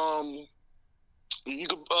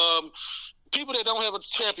 people that don't have a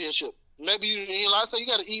championship. Maybe I say you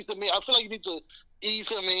got to ease them in. I feel like you need to ease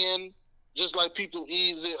him in, just like people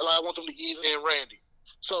ease it. Like I want them to ease in Randy.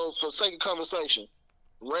 So for sake of conversation,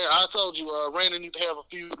 I told you Randy needs to have a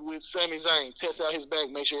feud with Sami Zayn. Test out his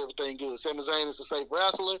back, make sure everything good. Sami Zayn is a safe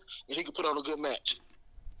wrestler, and he can put on a good match.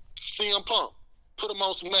 CM Punk, put him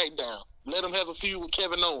on SmackDown. Let him have a feud with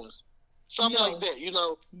Kevin Owens. Something like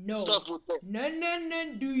that, No. Stuff with that. No.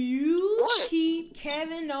 Do you keep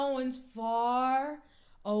Kevin Owens far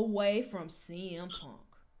away from CM Punk?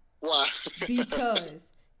 Why?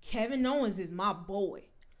 Because Kevin Owens is my boy.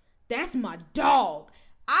 That's my dog.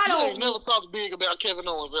 You ain't never talked big about Kevin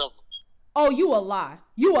Owens ever. Oh, you a lie.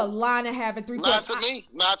 You a lie and a half and 3 quarters.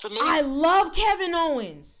 Not to me. I love Kevin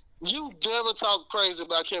Owens. You never talk crazy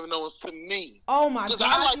about Kevin Owens to me. Oh my God,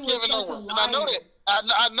 I like Kevin Owens, and I know that.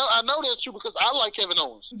 I know that's true because I like Kevin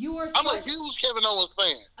Owens. I'm a huge Kevin Owens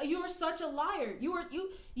fan. You are such a liar. You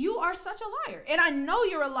are such a liar, and I know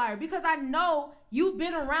you're a liar because I know you've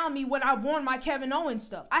been around me when I've worn my Kevin Owens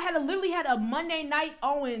stuff. I literally had a Monday Night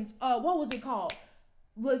Owens. What was it called?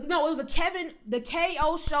 No, it was the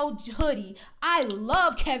KO show hoodie. I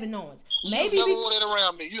love Kevin Owens. Maybe you've never worn it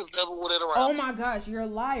around me. You've never worn it around me. Oh my gosh, you're a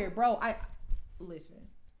liar, bro. Listen.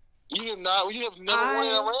 You have not. You have never worn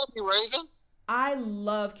it around me, Raven. I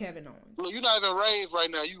love Kevin Owens. Well, you're not even raved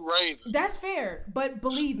right now. You raving. That's fair, but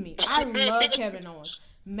believe me, I love Kevin Owens.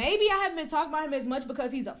 Maybe I haven't been talking about him as much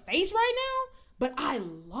because he's a face right now, but I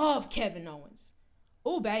love Kevin Owens.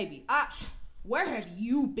 Oh, baby. Where have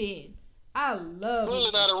you been? I love Clearly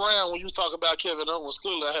not around when you talk about Kevin Owens.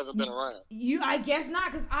 Clearly I haven't been around. I guess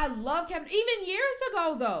not, because I love Kevin. Even years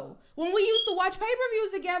ago, though, when we used to watch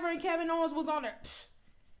pay-per-views together and Kevin Owens was on there.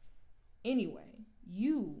 Anyway,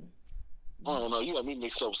 I don't know. You got me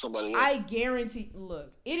mixed up with somebody else. I guarantee,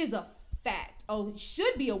 look, it is a fact. Oh, it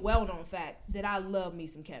should be a well-known fact that I love me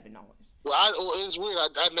some Kevin Owens. Well, it's weird.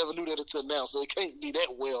 I never knew that until now, so it can't be that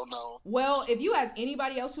well-known. Well, if you ask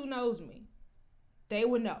anybody else who knows me, they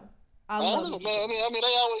would know. I love don't know, man. I mean,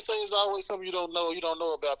 they always say it's always something you don't know. You don't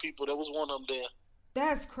know about people. There was one of them there.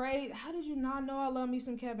 That's crazy. How did you not know I love me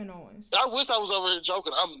some Kevin Owens? I wish I was over here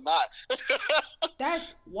joking. I'm not.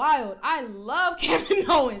 That's wild. I love Kevin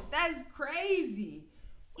Owens. That is crazy.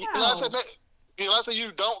 Wow. I said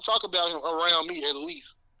you don't talk about him around me at least.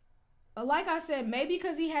 Like I said, maybe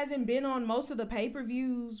because he hasn't been on most of the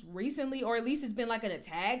pay-per-views recently, or at least it's been like in a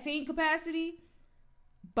tag team capacity.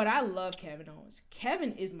 But I love Kevin Owens.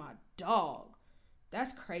 Kevin is my dog.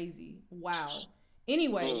 That's crazy. Wow.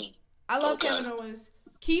 Anyway, I love Kevin Owens.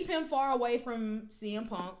 Keep him far away from CM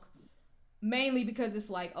Punk. Mainly because it's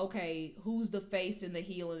like, okay, who's the face and the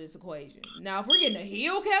heel in this equation? Now, if we're getting a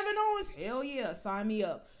heel Kevin Owens, hell yeah, sign me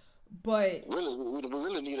up. But we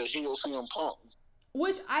really need a heel CM Punk.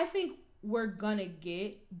 Which I think we're gonna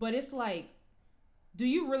get, but it's like, do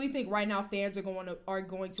you really think right now fans are going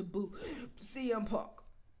to boo CM Punk?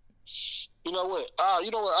 You know what? I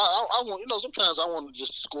want. Sometimes I want to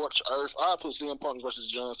just scorch earth. I put CM Punk versus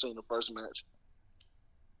John Cena in the first match.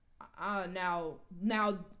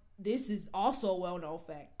 Now, this is also a well-known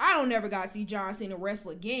fact. I don't never got to see John Cena wrestle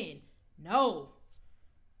again. No,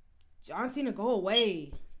 John Cena, go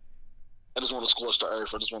away. I just want to scorch the earth.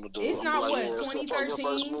 I just want to do it. It's not what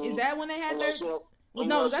 2013. Is that when they had their?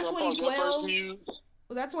 No, was that 2012?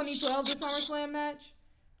 Was that 2012? The SummerSlam match?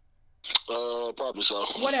 Probably so.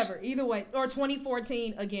 Whatever. Either way, or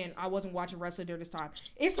 2014. Again, I wasn't watching wrestling during this time.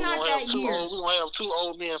 It's not that year. We're gonna have two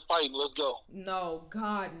old men fighting. Let's go. No,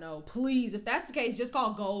 God, no. Please, if that's the case, just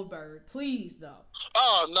call Goldberg. Please, though.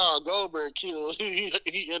 Oh no, Goldberg killed. He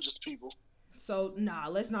injures people. So nah,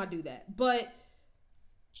 let's not do that. But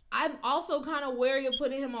I'm also kind of wary of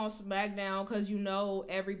putting him on SmackDown because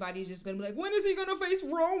everybody's just gonna be like, when is he gonna face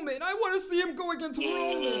Roman? I want to see him go against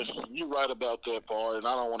Roman. You're right about that part, and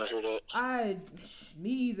I don't want to hear that. Me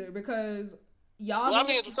either, because y'all. Well, I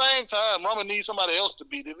mean, at the same time, Roman needs somebody else to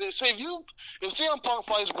beat it. See, if CM Punk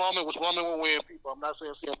fights Roman, which Roman will win, people. I'm not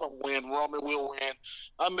saying CM Punk will win. Roman will win.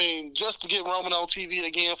 I mean, just to get Roman on TV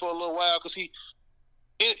again for a little while, because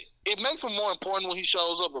It makes him more important when he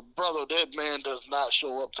shows up, but brother, that man does not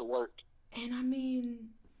show up to work. And I mean,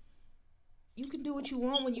 you can do what you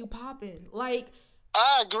want when you popping. Like,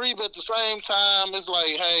 I agree, but at the same time, it's like,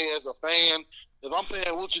 hey, as a fan, if I'm paying,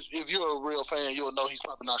 if you're a real fan, you'll know he's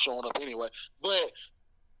probably not showing up anyway. But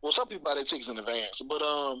some people buy their tickets in advance. But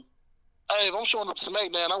hey, if I'm showing up to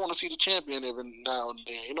SmackDown, I want to see the champion every now and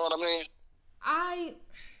then. You know what I mean?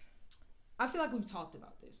 I feel like we've talked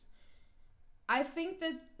about this. I think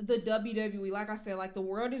that the WWE, like I said, like the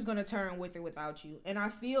world is going to turn with or without you. And I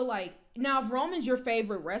feel like, now if Roman's your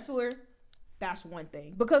favorite wrestler, that's one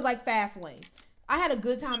thing. Because like Fastlane, I had a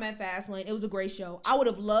good time at Fastlane. It was a great show. I would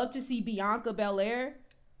have loved to see Bianca Belair,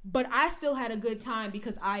 but I still had a good time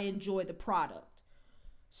because I enjoyed the product.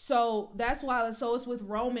 So that's why, so it's with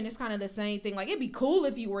Roman, it's kind of the same thing. Like, it'd be cool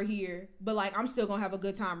if you were here, but like, I'm still going to have a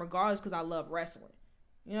good time regardless because I love wrestling.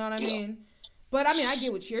 You know what I mean? But I mean, I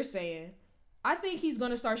get what you're saying. I think he's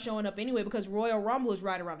going to start showing up anyway because Royal Rumble is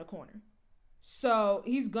right around the corner. So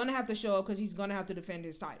he's going to have to show up because he's going to have to defend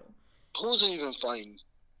his title. Who's he even fighting?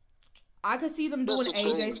 I could see them doing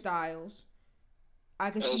AJ Styles.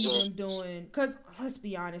 I could see them doing, because let's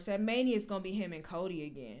be honest, at Mania it's going to be him and Cody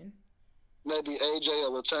again. Maybe AJ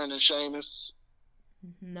or returning Sheamus.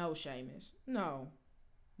 No, Sheamus. No.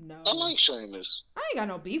 I like Sheamus. I ain't got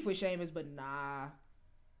no beef with Sheamus, but nah.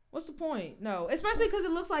 What's the point? No, especially because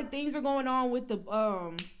it looks like things are going on with the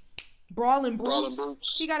Brawling Brutes.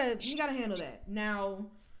 He gotta handle that. Now,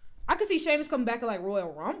 I could see Sheamus coming back at like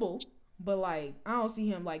Royal Rumble, but like I don't see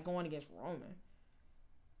him like going against Roman.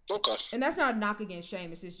 Okay. And that's not a knock against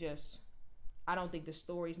Sheamus. It's just I don't think the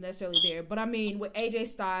story's necessarily there. But I mean, with AJ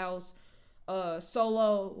Styles,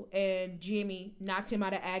 Solo and Jimmy knocked him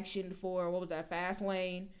out of action for what was that,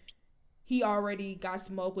 Fastlane. He already got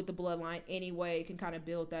smoked with the bloodline anyway. Can kind of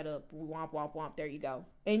build that up. Womp, womp, womp. There you go.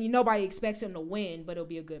 And nobody expects him to win, but it'll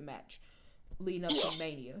be a good match leading up to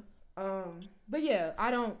Mania. But yeah,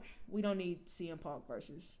 we don't need CM Punk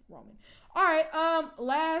versus Roman. All right,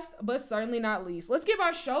 last but certainly not least, let's give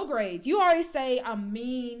our show grades. You already say I'm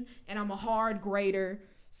mean and I'm a hard grader,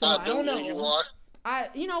 so I don't know. You are.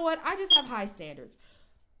 You know what? I just have high standards.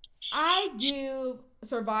 I give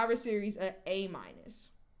Survivor Series an A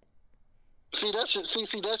minus. See, that's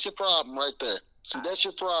your problem right there. That's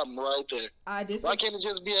your problem right there. I disagree. Why can't it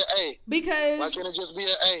just be an A? Because why can't it just be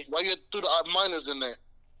an A? Why you threw the minus in there?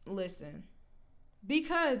 Listen,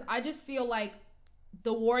 because I just feel like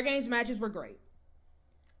the War Games matches were great.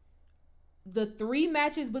 The 3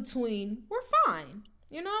 matches between were fine.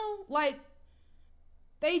 You know, like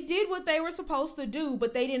they did what they were supposed to do,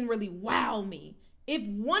 but they didn't really wow me. If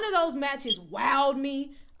one of those matches wowed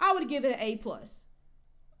me, I would give it an A+.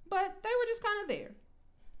 But they were just kind of there.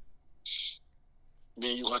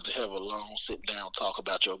 Then you have to have a long sit down talk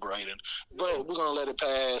about your grading. But we're gonna let it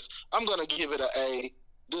pass. I'm gonna give it an A.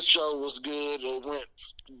 This show was good. It went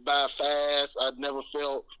by fast. I never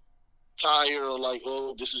felt tired or like,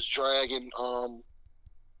 oh, this is dragging. All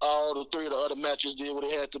the 3 of the other matches did what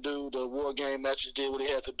they had to do. The War Game matches did what they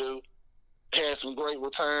had to do. Had some great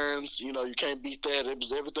returns. You know, you can't beat that. It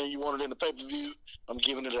was everything you wanted in the pay-per-view. I'm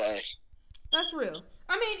giving it an A. That's real.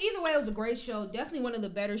 I mean, either way, it was a great show. Definitely one of the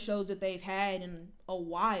better shows that they've had in a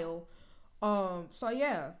while. So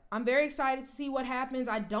yeah, I'm very excited to see what happens.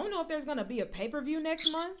 I don't know if there's gonna be a pay-per-view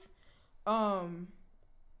next month. Dang,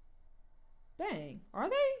 are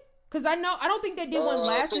they? Because I don't think they did one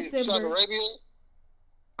last December. Saudi Arabia?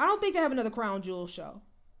 I don't think they have another Crown Jewel show.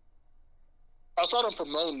 I saw them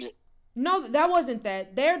promoting it. No, that wasn't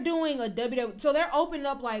that. They're doing a WWE, so they're opening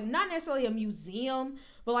up like not necessarily a museum,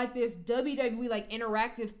 but like this WWE like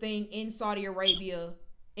interactive thing in Saudi Arabia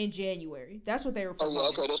in January. That's what they were promoting. Oh,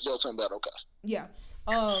 okay, that's what I'm talking about. Okay. Yeah.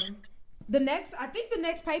 I think the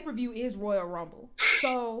next pay-per-view is Royal Rumble.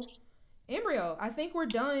 So, Embryo, I think we're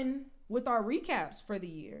done with our recaps for the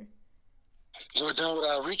year. We're done with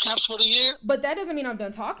our recaps for the year? But that doesn't mean I'm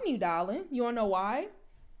done talking to you, darling. You wanna know why?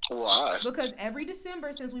 Why? Because every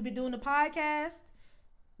December since we've been doing the podcast,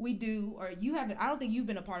 we do, or you haven't, I don't think you've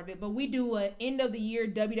been a part of it, but we do an end of the year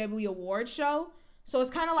WWE Awards show. So it's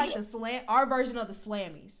kind of like our version of the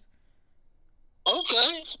Slammies.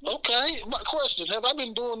 Okay. My question: have I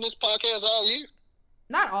been doing this podcast all year?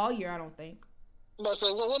 Not all year, I don't think. I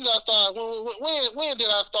say, well, when did I start? When did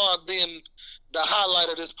I start being the highlight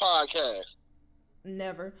of this podcast?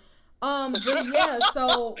 Never. But yeah,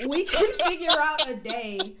 so we can figure out a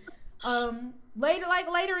day,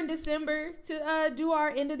 later in December to do our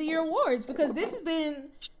end of the year awards, because this has been,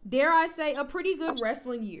 dare I say, a pretty good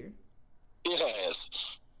wrestling year. It has.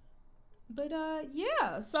 But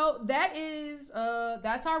yeah, so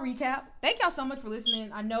that's our recap. Thank y'all so much for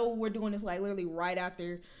listening. I know we're doing this like literally right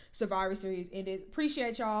after Survivor Series ended.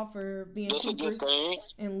 Appreciate y'all for being troopers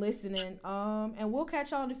and listening. And we'll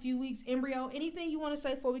catch y'all in a few weeks. Embryo, anything you want to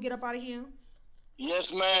say before we get up out of here?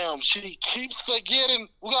 Yes, ma'am. She keeps forgetting.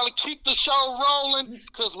 We gotta keep the show rolling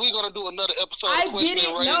because we're gonna do another episode.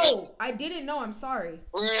 I didn't know. I'm sorry.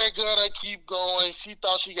 We're gonna keep going. She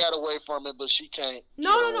thought she got away from it, but she can't.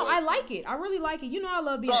 No. I like it. I really like it. You know, I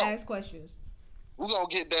love being asked questions. We're gonna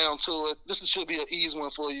get down to it. This should be an easy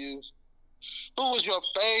one for you. Who was your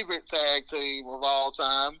favorite tag team of all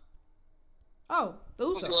time? Oh, the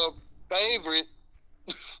Usos. Who's your favorite?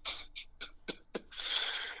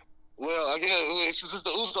 Well, I guess since it's the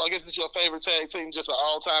Usos, I guess it's your favorite tag team just of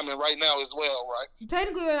all time and right now as well, right?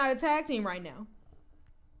 Technically, they're not a tag team right now.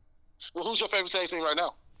 Well, who's your favorite tag team right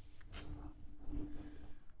now?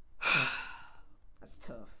 That's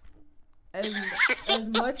tough. As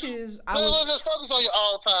much as I let's just focus on your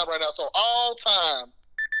all time right now. So all time,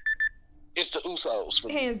 it's the Usos.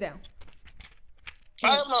 Hands down.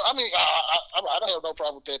 I don't have no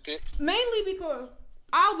problem with that pick. Mainly because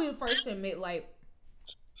I'll be the first to admit, like,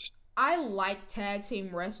 I like tag team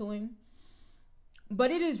wrestling, but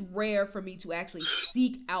it is rare for me to actually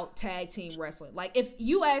seek out tag team wrestling. Like, if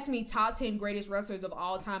you ask me top 10 greatest wrestlers of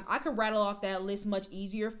all time, I could rattle off that list much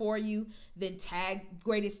easier for you than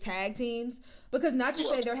greatest tag teams. Because not to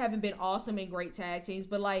say there haven't been awesome and great tag teams,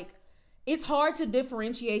 but, like, it's hard to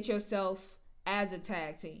differentiate yourself as a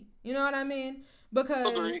tag team. You know what I mean?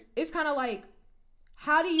 Because it's kind of like,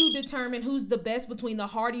 how do you determine who's the best between the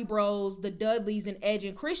Hardy Bros, the Dudleys, and Edge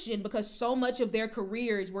and Christian? Because so much of their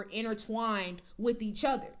careers were intertwined with each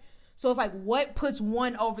other. So it's like, what puts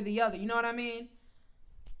one over the other? You know what I mean?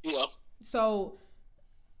 Yeah. So,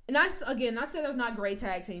 not say there's not great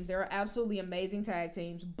tag teams. There are absolutely amazing tag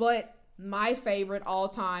teams. But my favorite all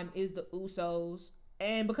time is the Usos.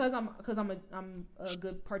 And because I'm a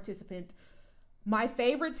good participant, my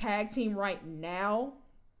favorite tag team right now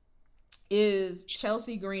is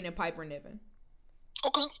Chelsea Green and Piper Niven.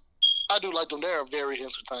 Okay. I do like them. They're very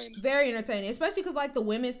entertaining. Very entertaining, especially because like the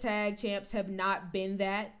women's tag champs have not been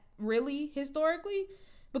that really historically.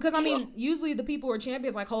 Because I mean, usually the people who are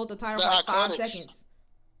champions like hold the title for like 5 seconds.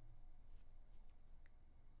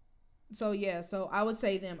 So yeah, so I would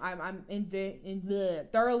say them. I'm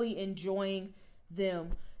thoroughly enjoying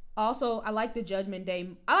them. Also, I like the Judgment Day.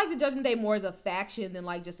 I like the Judgment Day more as a faction than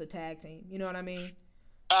like just a tag team. You know what I mean?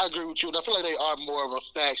 I agree with you. I feel like they are more of a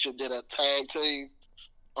faction than a tag team.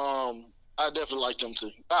 I definitely like them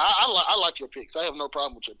too. I like your picks. I have no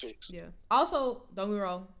problem with your picks. Yeah. Also, don't get me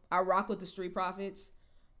wrong, I rock with the Street Profits,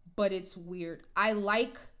 but it's weird. Let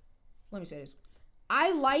me say this.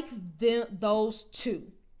 I like those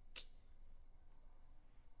two.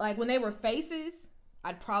 Like when they were faces,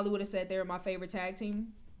 I probably would have said they were my favorite tag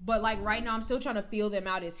team. But like right now, I'm still trying to feel them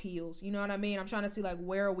out as heels. You know what I mean? I'm trying to see like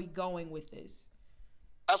where are we going with this.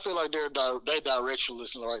 I feel like they're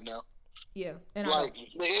directionless right now. Yeah, and like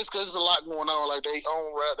it's because there's a lot going on. Like they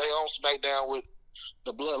own SmackDown with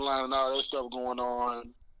the Bloodline and all that stuff going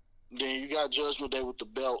on. Then you got Judgment Day with the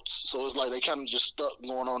belts, so it's like they kind of just stuck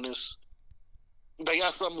going on this. They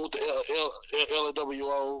got something with the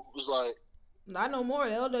LWO. It's like not no more.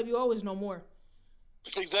 The LWO is no more.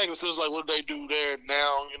 Exactly. So it's like, what do they do there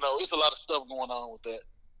now? You know, it's a lot of stuff going on with that.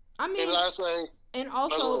 I mean, and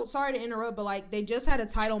also, sorry to interrupt, but like they just had a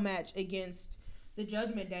title match against the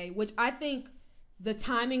Judgment Day, which I think the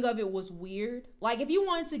timing of it was weird. Like if you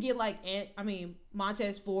wanted to get like,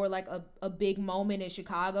 Montez Ford like a big moment in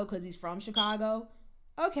Chicago because he's from Chicago,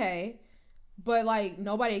 okay. But like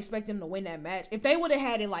nobody expected him to win that match. If they would have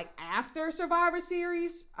had it like after Survivor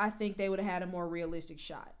Series, I think they would have had a more realistic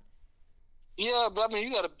shot. Yeah, but I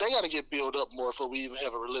mean, they gotta get built up more before we even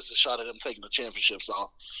have a realistic shot at them taking the championships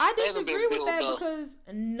off. I disagree with that because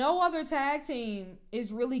no other tag team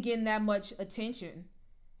is really getting that much attention.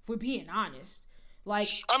 If we're being honest, like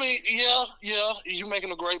I mean, yeah, you're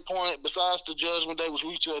making a great point. Besides the Judgment Day, which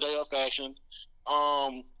we said they are faction.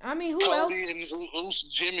 I mean, who Cody else?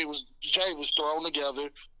 and Jay was thrown together.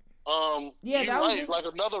 Yeah, that was right. Like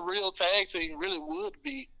another real tag team really would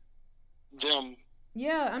be them.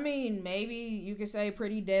 Yeah, I mean, maybe you could say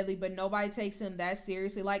Pretty Deadly, but nobody takes him that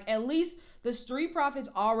seriously. Like, at least the Street Profits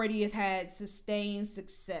already have had sustained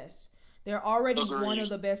success. They're already one of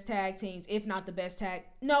the best tag teams, if not the best tag.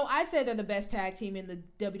 No, I'd say they're the best tag team in the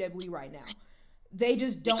WWE right now. They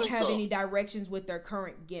just don't have any directions with their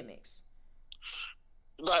current gimmicks.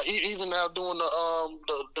 Like, even now doing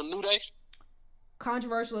the New Day?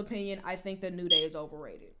 Controversial opinion, I think the New Day is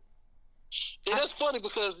overrated. Yeah, that's funny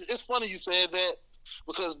because it's funny you said that.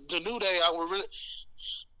 Because the New Day, I would really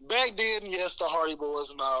back then, yes, the Hardy Boys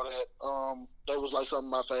and all that. They was like some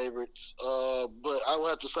of my favorites. But I would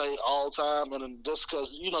have to say all time, and just because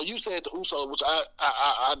you said the Usos, which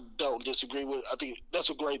I don't disagree with. I think that's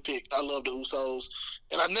a great pick. I love the Usos,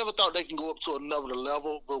 and I never thought they can go up to another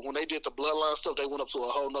level. But when they did the Bloodline stuff, they went up to a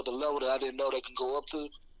whole nother level that I didn't know they can go up to.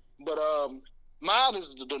 But mine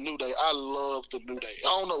is the New Day. I love the New Day. I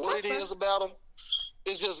don't know what it is about them.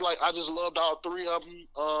 It's just like I just loved all three of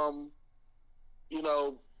them,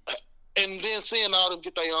 and then seeing all them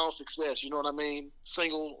get their own success. You know what I mean?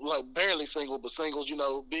 Single, like barely single, but singles.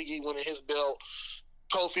 Big E winning his belt,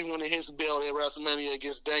 Kofi winning his belt at WrestleMania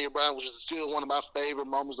against Daniel Bryan, which is still one of my favorite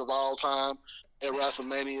moments of all time at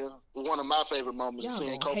WrestleMania. One of my favorite moments,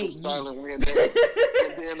 seeing Kofi Styling win that.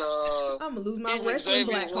 And then I'm gonna lose my wrestling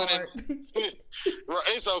black card. Right,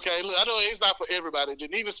 it's okay. Look, I know it's not for everybody.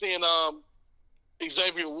 Then even seeing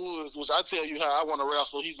Xavier Woods, which I tell you how I want to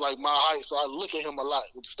wrestle. He's like my height, so I look at him a lot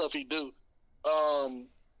with the stuff he do.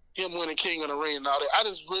 Him winning King of the Ring and all that. I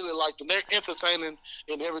just really like them. They're entertaining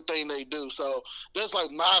in everything they do. So that's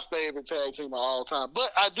like my favorite tag team of all time.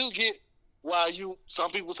 But I do get why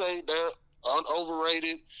some people say they're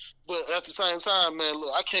overrated. But at the same time, man,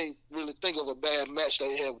 look, I can't really think of a bad match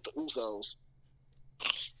they had with the Usos.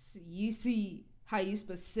 You see how you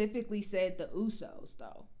specifically said the Usos,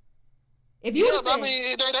 though. If you I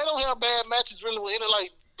mean, they don't have bad matches really with any,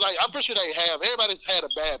 like I'm pretty sure they have. Everybody's had a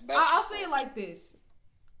bad match. I'll say it like this.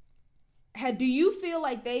 Do you feel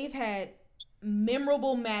like they've had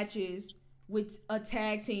memorable matches with a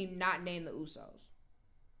tag team not named the Usos?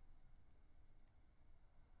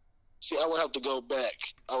 See, I would have to go back.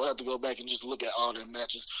 I would have to go back and just look at all their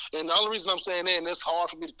matches. And the only reason I'm saying that, and it's hard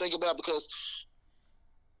for me to think about, because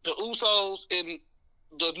the Usos and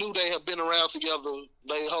the New Day have been around together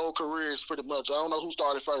their whole careers pretty much. I don't know who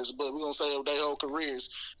started first, but we're going to say their whole careers.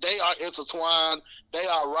 They are intertwined. They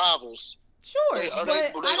are rivals. Sure, They are but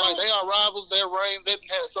they like they are rivals. Their reign. They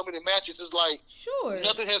had so many matches. It's like sure.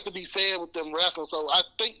 nothing has to be said with them wrestling. So I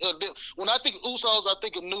think when I think Usos, I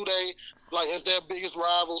think of New Day like as their biggest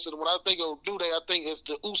rivals, and when I think of New Day, I think it's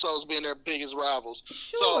the Usos being their biggest rivals.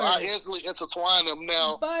 Sure. So I instantly intertwine them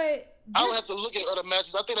now. But I would have to look at other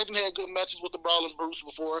matches. I think they didn't have good matches with the Brawling Brutes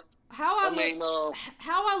before. How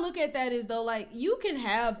I look at that is though, like, you can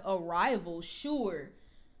have a rival, sure,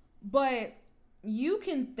 but you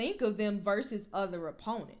can think of them versus other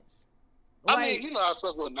opponents. Like, I mean, you know, I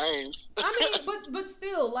suck with names. I mean, but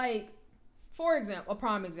still, like, for example, a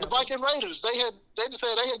prime example, the Viking Raiders. They just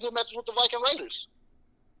said they had good matches with the Viking Raiders.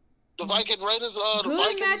 The Viking Raiders,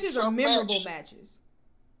 good matches or memorable matches.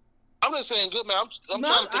 I'm just saying good matches. I'm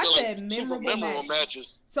trying to think I of said memorable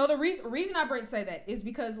matches. So the reason I say that is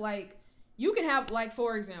because, like, you can have, like,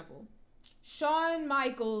 for example, Shawn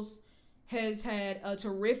Michaels has had a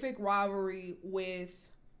terrific rivalry with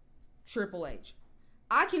Triple H.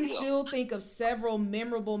 I can still think of several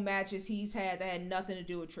memorable matches he's had that had nothing to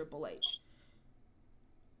do with Triple H.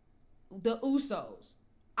 The Usos.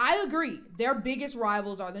 I agree. Their biggest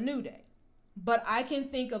rivals are the New Day. But I can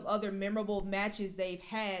think of other memorable matches they've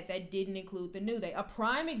had that didn't include the New Day. A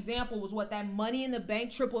prime example was that Money in the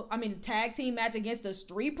Bank tag team match against the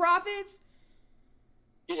Street Profits.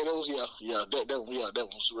 Yeah, that was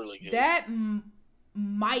really good. That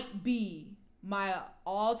might be my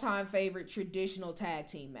all-time favorite traditional tag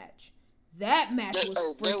team match. That match was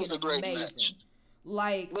freaking amazing. Match.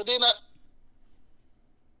 Like, but then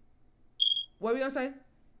what were you gonna say?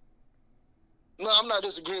 No, I'm not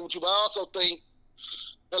disagreeing with you, but I also think,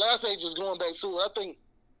 and last thing, just going back to it, I think,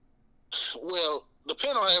 well,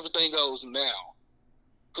 depending on how everything goes now,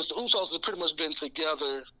 because the Usos have pretty much been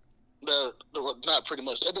together. Not pretty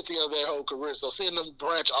much. They've been together their whole career. So seeing them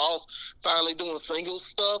branch off, finally doing singles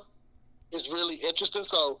stuff, is really interesting.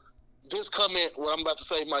 So this comment, what I'm about to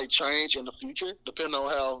say, might change in the future, depending on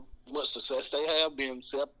how much success they have being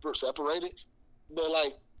separated. But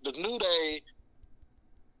like the New Day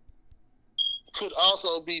could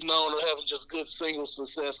also be known for having just good single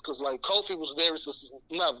success, because like Kofi was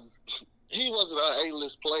he wasn't an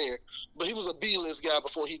A-list player, but he was a B-list guy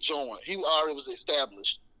before he joined. He already was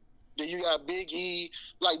established. Then you got Big E,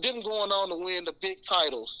 like them going on to win the big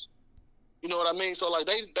titles. You know what I mean? So like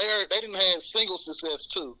they didn't have single success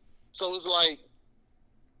too. So it's like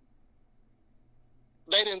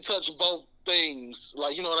they didn't touch both things.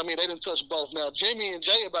 Like, you know what I mean? They didn't touch both. Now Jimmy and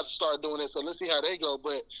Jay are about to start doing it, so let's see how they go.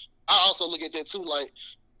 But I also look at that too, like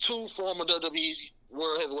two former WWE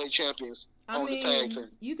World Heavyweight Champions on the tag team.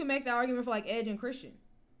 You can make the argument for like Edge and Christian.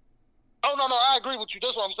 Oh, no, I agree with you.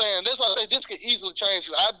 That's what I'm saying. That's why I say this could easily change.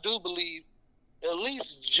 I do believe at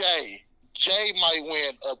least Jay might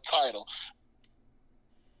win a title.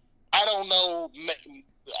 I don't know.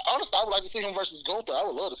 Honestly, I would like to see him versus Gunther. I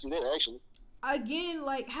would love to see that, actually. Again,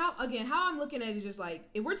 how I'm looking at it is just like,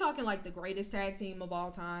 if we're talking like the greatest tag team of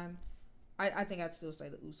all time, I think I'd still say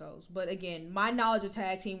the Usos. But again, my knowledge of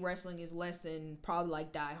tag team wrestling is less than probably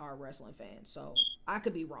like diehard wrestling fans. So I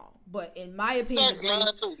could be wrong. But in my opinion,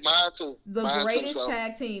 the greatest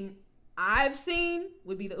tag team I've seen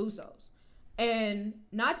would be the Usos. And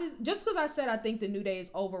not just because I said I think the New Day is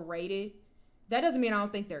overrated, that doesn't mean I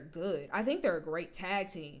don't think they're good. I think they're a great tag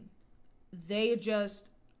team. They just,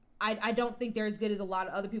 I don't think they're as good as a lot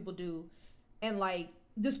of other people do. And like,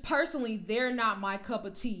 just personally, they're not my cup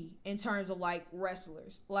of tea in terms of like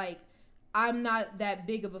wrestlers. Like, I'm not that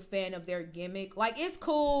big of a fan of their gimmick. Like, it's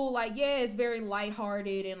cool. Like, yeah, it's very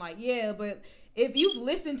lighthearted and like, yeah, but if you've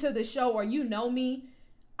listened to the show or you know me,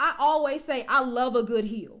 I always say I love a good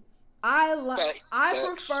heel. I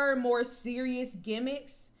prefer more serious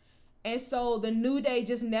gimmicks. And so the New Day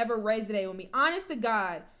just never resonated with me. Honest to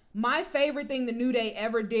God, my favorite thing the New Day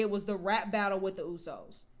ever did was the rap battle with the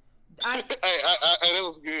Usos. That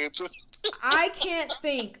was good too. I can't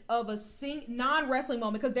think of a non-wrestling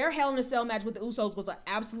moment, because their Hell in a Cell match with the Usos was an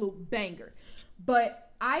absolute banger. But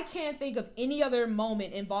I can't think of any other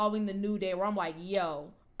moment involving the New Day where I'm like,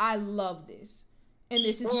 yo, I love this. And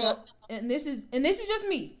this is just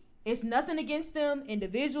me. It's nothing against them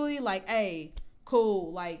individually. Like, hey,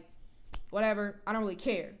 cool, like, whatever. I don't really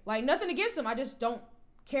care. Like, nothing against them. I just don't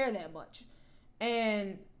care that much.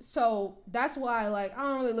 And so that's why, like, I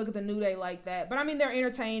don't really look at the New Day like that. But I mean, they're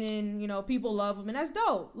entertaining. You know, people love them, and that's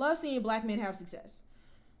dope. Love seeing black men have success.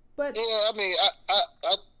 But yeah, I mean,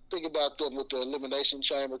 I think about them with the Elimination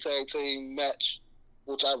Chamber tag team match,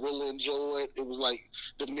 which I really enjoyed. It was like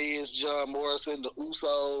the Miz, John Morrison, the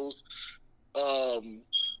Usos,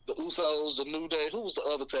 the New Day. Who was the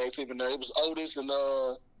other tag team in there? It was Otis and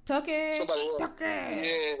Tucker. Somebody else. Tucker.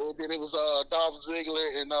 Yeah, and then it was Dolph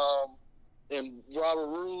Ziggler and and Robert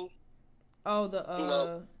Roode. Oh, the You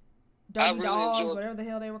know, Dirty really Dogs, whatever the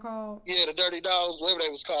hell they were called. Yeah, the Dirty Dogs, whatever they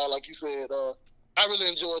was called, like you said. I really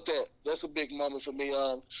enjoyed that. That's a big moment for me.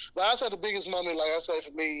 But I said the biggest moment, like I say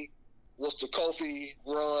for me, was the Kofi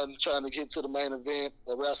run trying to get to the main event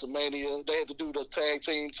of WrestleMania. They had to do the tag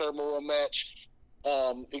team turmoil match.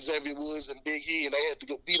 Xavier Woods and Big E, and they had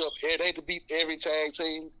to They had to beat every tag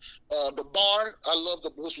team. The Bar, I love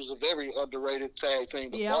which was a very underrated tag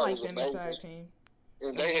team. I like them as tag team.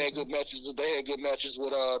 And they had good matches. They had good matches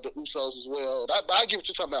with the Usos as well. I get what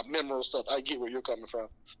you're talking about, memorable stuff. I get where you're coming from.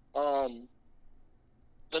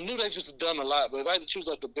 The New Day just done a lot, but if I had to choose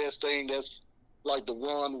like the best thing, that's like the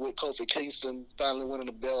run with Kofi Kingston finally winning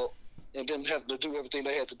the belt, and them having to do everything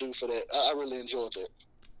they had to do for that. I really enjoyed that.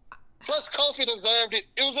 Plus, Kofi deserved it.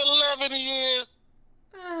 It was 11 years.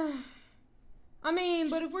 I mean,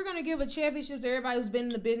 but if we're gonna give a championship to everybody who's been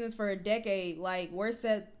in the business for a decade, like where's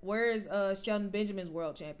Shelton Benjamin's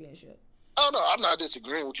world championship? Oh no, I'm not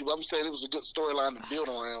disagreeing with you. But I'm saying it was a good storyline to build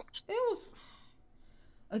around. It was.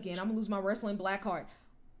 Again, I'm gonna lose my wrestling black card.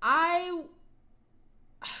 I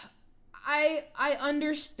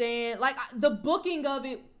understand. Like the booking of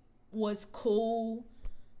it was cool.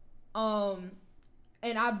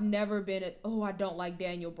 And I've never been I don't like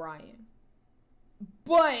Daniel Bryan.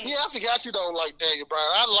 But yeah, I forgot you don't like Daniel Bryan.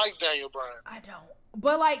 I like Daniel Bryan. I don't.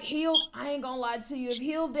 But like I ain't gonna lie to you. If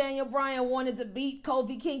heel Daniel Bryan wanted to beat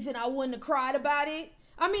Kofi Kingston, I wouldn't have cried about it.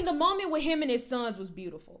 I mean, the moment with him and his sons was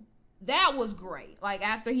beautiful. That was great. Like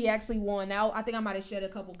after he actually won, now I think I might have shed a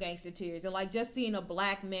couple gangster tears, and like just seeing a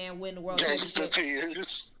black man win the world championship.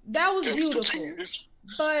 Tears. That was gangster beautiful. Tears.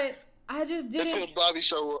 But I just didn't.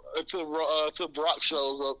 Until Brock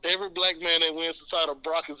shows up. Every black man that wins the title,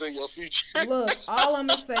 Brock is in your future. Look, all I'm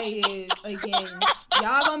gonna say is, again,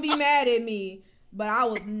 y'all gonna be mad at me, but I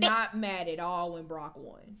was not mad at all when Brock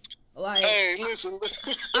won. Like, hey, listen.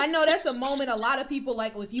 I know that's a moment a lot of people,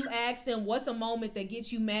 like, if you ask them what's a moment that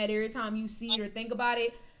gets you mad every time you see it or think about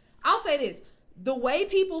it, I'll say this. The way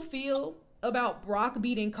people feel about Brock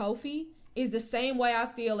beating Kofi is the same way I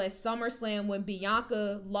feel at SummerSlam when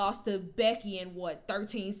Bianca lost to Becky in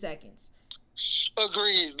 13 seconds.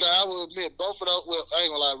 Agreed. Now, I will admit both of those. Well, I ain't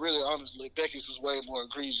gonna lie. Really, honestly, Becky's was way more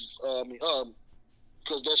egregious.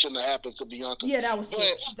 Because that shouldn't have happened to Bianca. Yeah, that was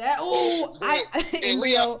sick. In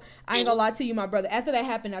Rio, I ain't gonna lie to you, my brother. After that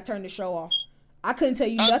happened, I turned the show off. I couldn't tell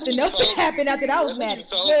you nothing else that happened after that. I was mad as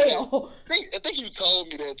hell. I think you told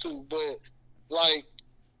me that too, but like,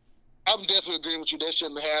 I'm definitely agreeing with you. That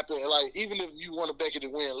shouldn't have happened. Like, even if you want Becky to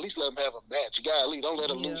win, at least let them have a match. You gotta leave. Don't let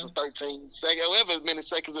her lose in 13 seconds, however many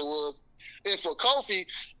seconds it was. And for Kofi,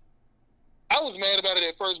 I was mad about it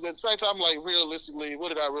at first, but at the same time, like, realistically, what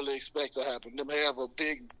did I really expect to happen? Them have a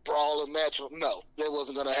big brawling match? No, that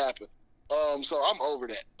wasn't gonna happen. So I'm over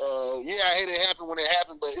that. Yeah, I hate it happened when it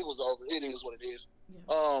happened, but it was over. It is what it is.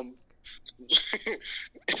 Yeah.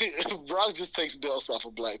 Brock just takes belts off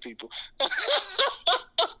of black people.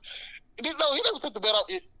 No, he never took the belt off.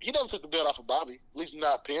 He never took the belt off of Bobby. At least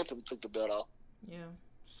not Phantom took the belt off. Yeah.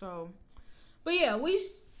 So, but yeah,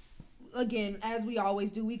 again, as we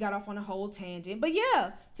always do, we got off on a whole tangent. But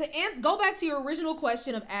yeah, go back to your original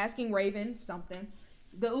question of asking Raven something.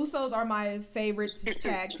 The Usos are my favorite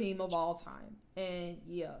tag team of all time. And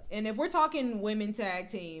yeah, and if we're talking women tag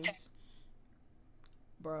teams,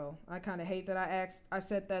 bro, I kind of hate that I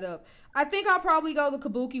set that up. I think I'll probably go the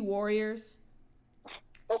Kabuki Warriors.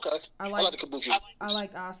 Okay. I like the Kabuki. I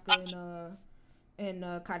like Asuka and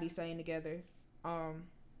Kairi Sane together.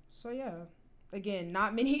 So yeah. Again,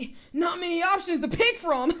 not many options to pick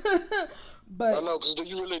from. But I know, because do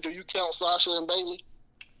you count Sasha and Bayley?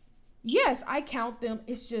 Yes, I count them.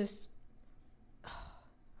 It's just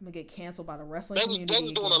I'm gonna get canceled by the wrestling community. They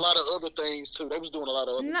was doing a lot of other things too. They was doing a lot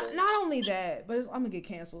of other things. Not only that, but I'm gonna get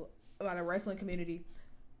canceled by the wrestling community.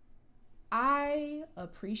 I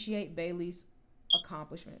appreciate Bayley's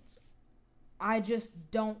accomplishments. I just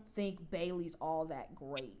don't think Bayley's all that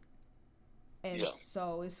great. And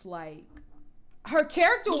so it's like her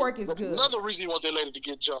character work is good. Another reason you want that lady to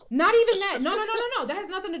get jumped. Not even that. No. That has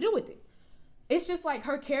nothing to do with it. It's just like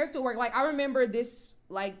her character work. Like I remember this,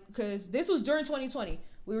 like, because this was during 2020.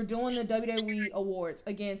 We were doing the WWE Awards.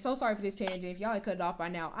 Again, so sorry for this tangent. If y'all had cut it off by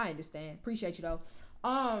now, I understand. Appreciate you though.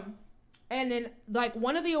 And then like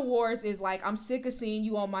one of the awards is like, I'm sick of seeing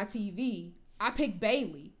you on my TV. I picked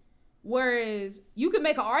Bayley. Whereas you could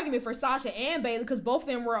make an argument for Sasha and Bayley because both of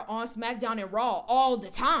them were on SmackDown and Raw all the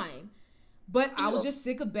time. But I was just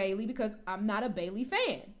sick of Bayley because I'm not a Bayley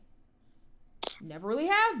fan. Never really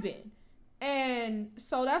have been. And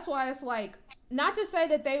so that's why it's like, not to say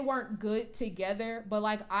that they weren't good together, but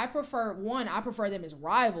like I prefer them as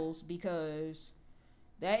rivals because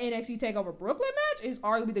that NXT Takeover Brooklyn match is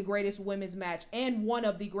arguably the greatest women's match and one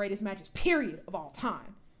of the greatest matches, period, of all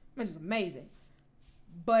time. Match is amazing.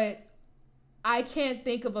 But I can't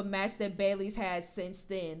think of a match that Bayley's had since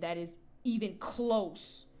then that is even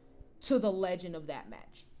close to the legend of that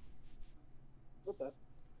match. Okay.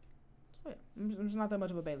 So yeah, I'm just not that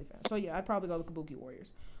much of a Bayley fan. So yeah, I'd probably go with Kabuki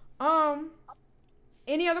Warriors.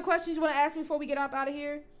 Any other questions you want to ask me before we get up out of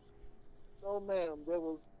here? No, ma'am. That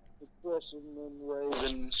was the Question and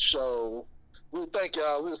Raven show. We thank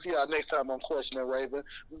y'all. We'll see y'all next time on Question and Raven.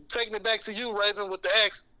 Taking it back to you, Raven, with the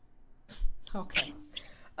X. Okay.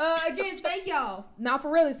 Again, thank y'all. Now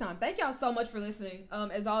for real this time, thank y'all so much for listening.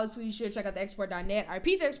 As always, please should check out theexport.net. I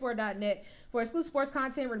repeat, theexport.net for exclusive sports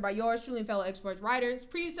content written by yours truly and fellow Exports writers.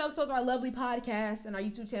 Preview episodes of our lovely podcast and our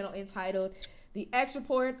YouTube channel entitled The X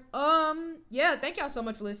Report. Yeah, thank y'all so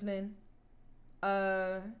much for listening.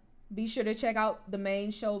 Be sure to check out the main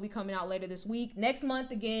show will be coming out later this week. Next month,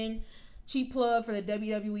 again, cheap plug for the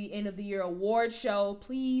WWE End of the Year Award Show.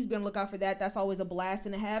 Please be on the lookout for that. That's always a blast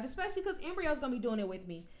and a half, especially because Embryo's going to be doing it with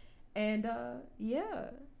me. And,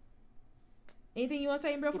 yeah. Anything you want to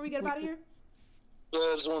say, Embryo, before we get out of here?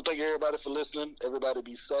 I just want to thank everybody for listening. Everybody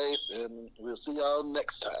be safe, and we'll see y'all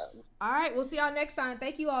next time. All right, we'll see y'all next time.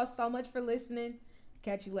 Thank you all so much for listening.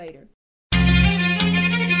 Catch you later.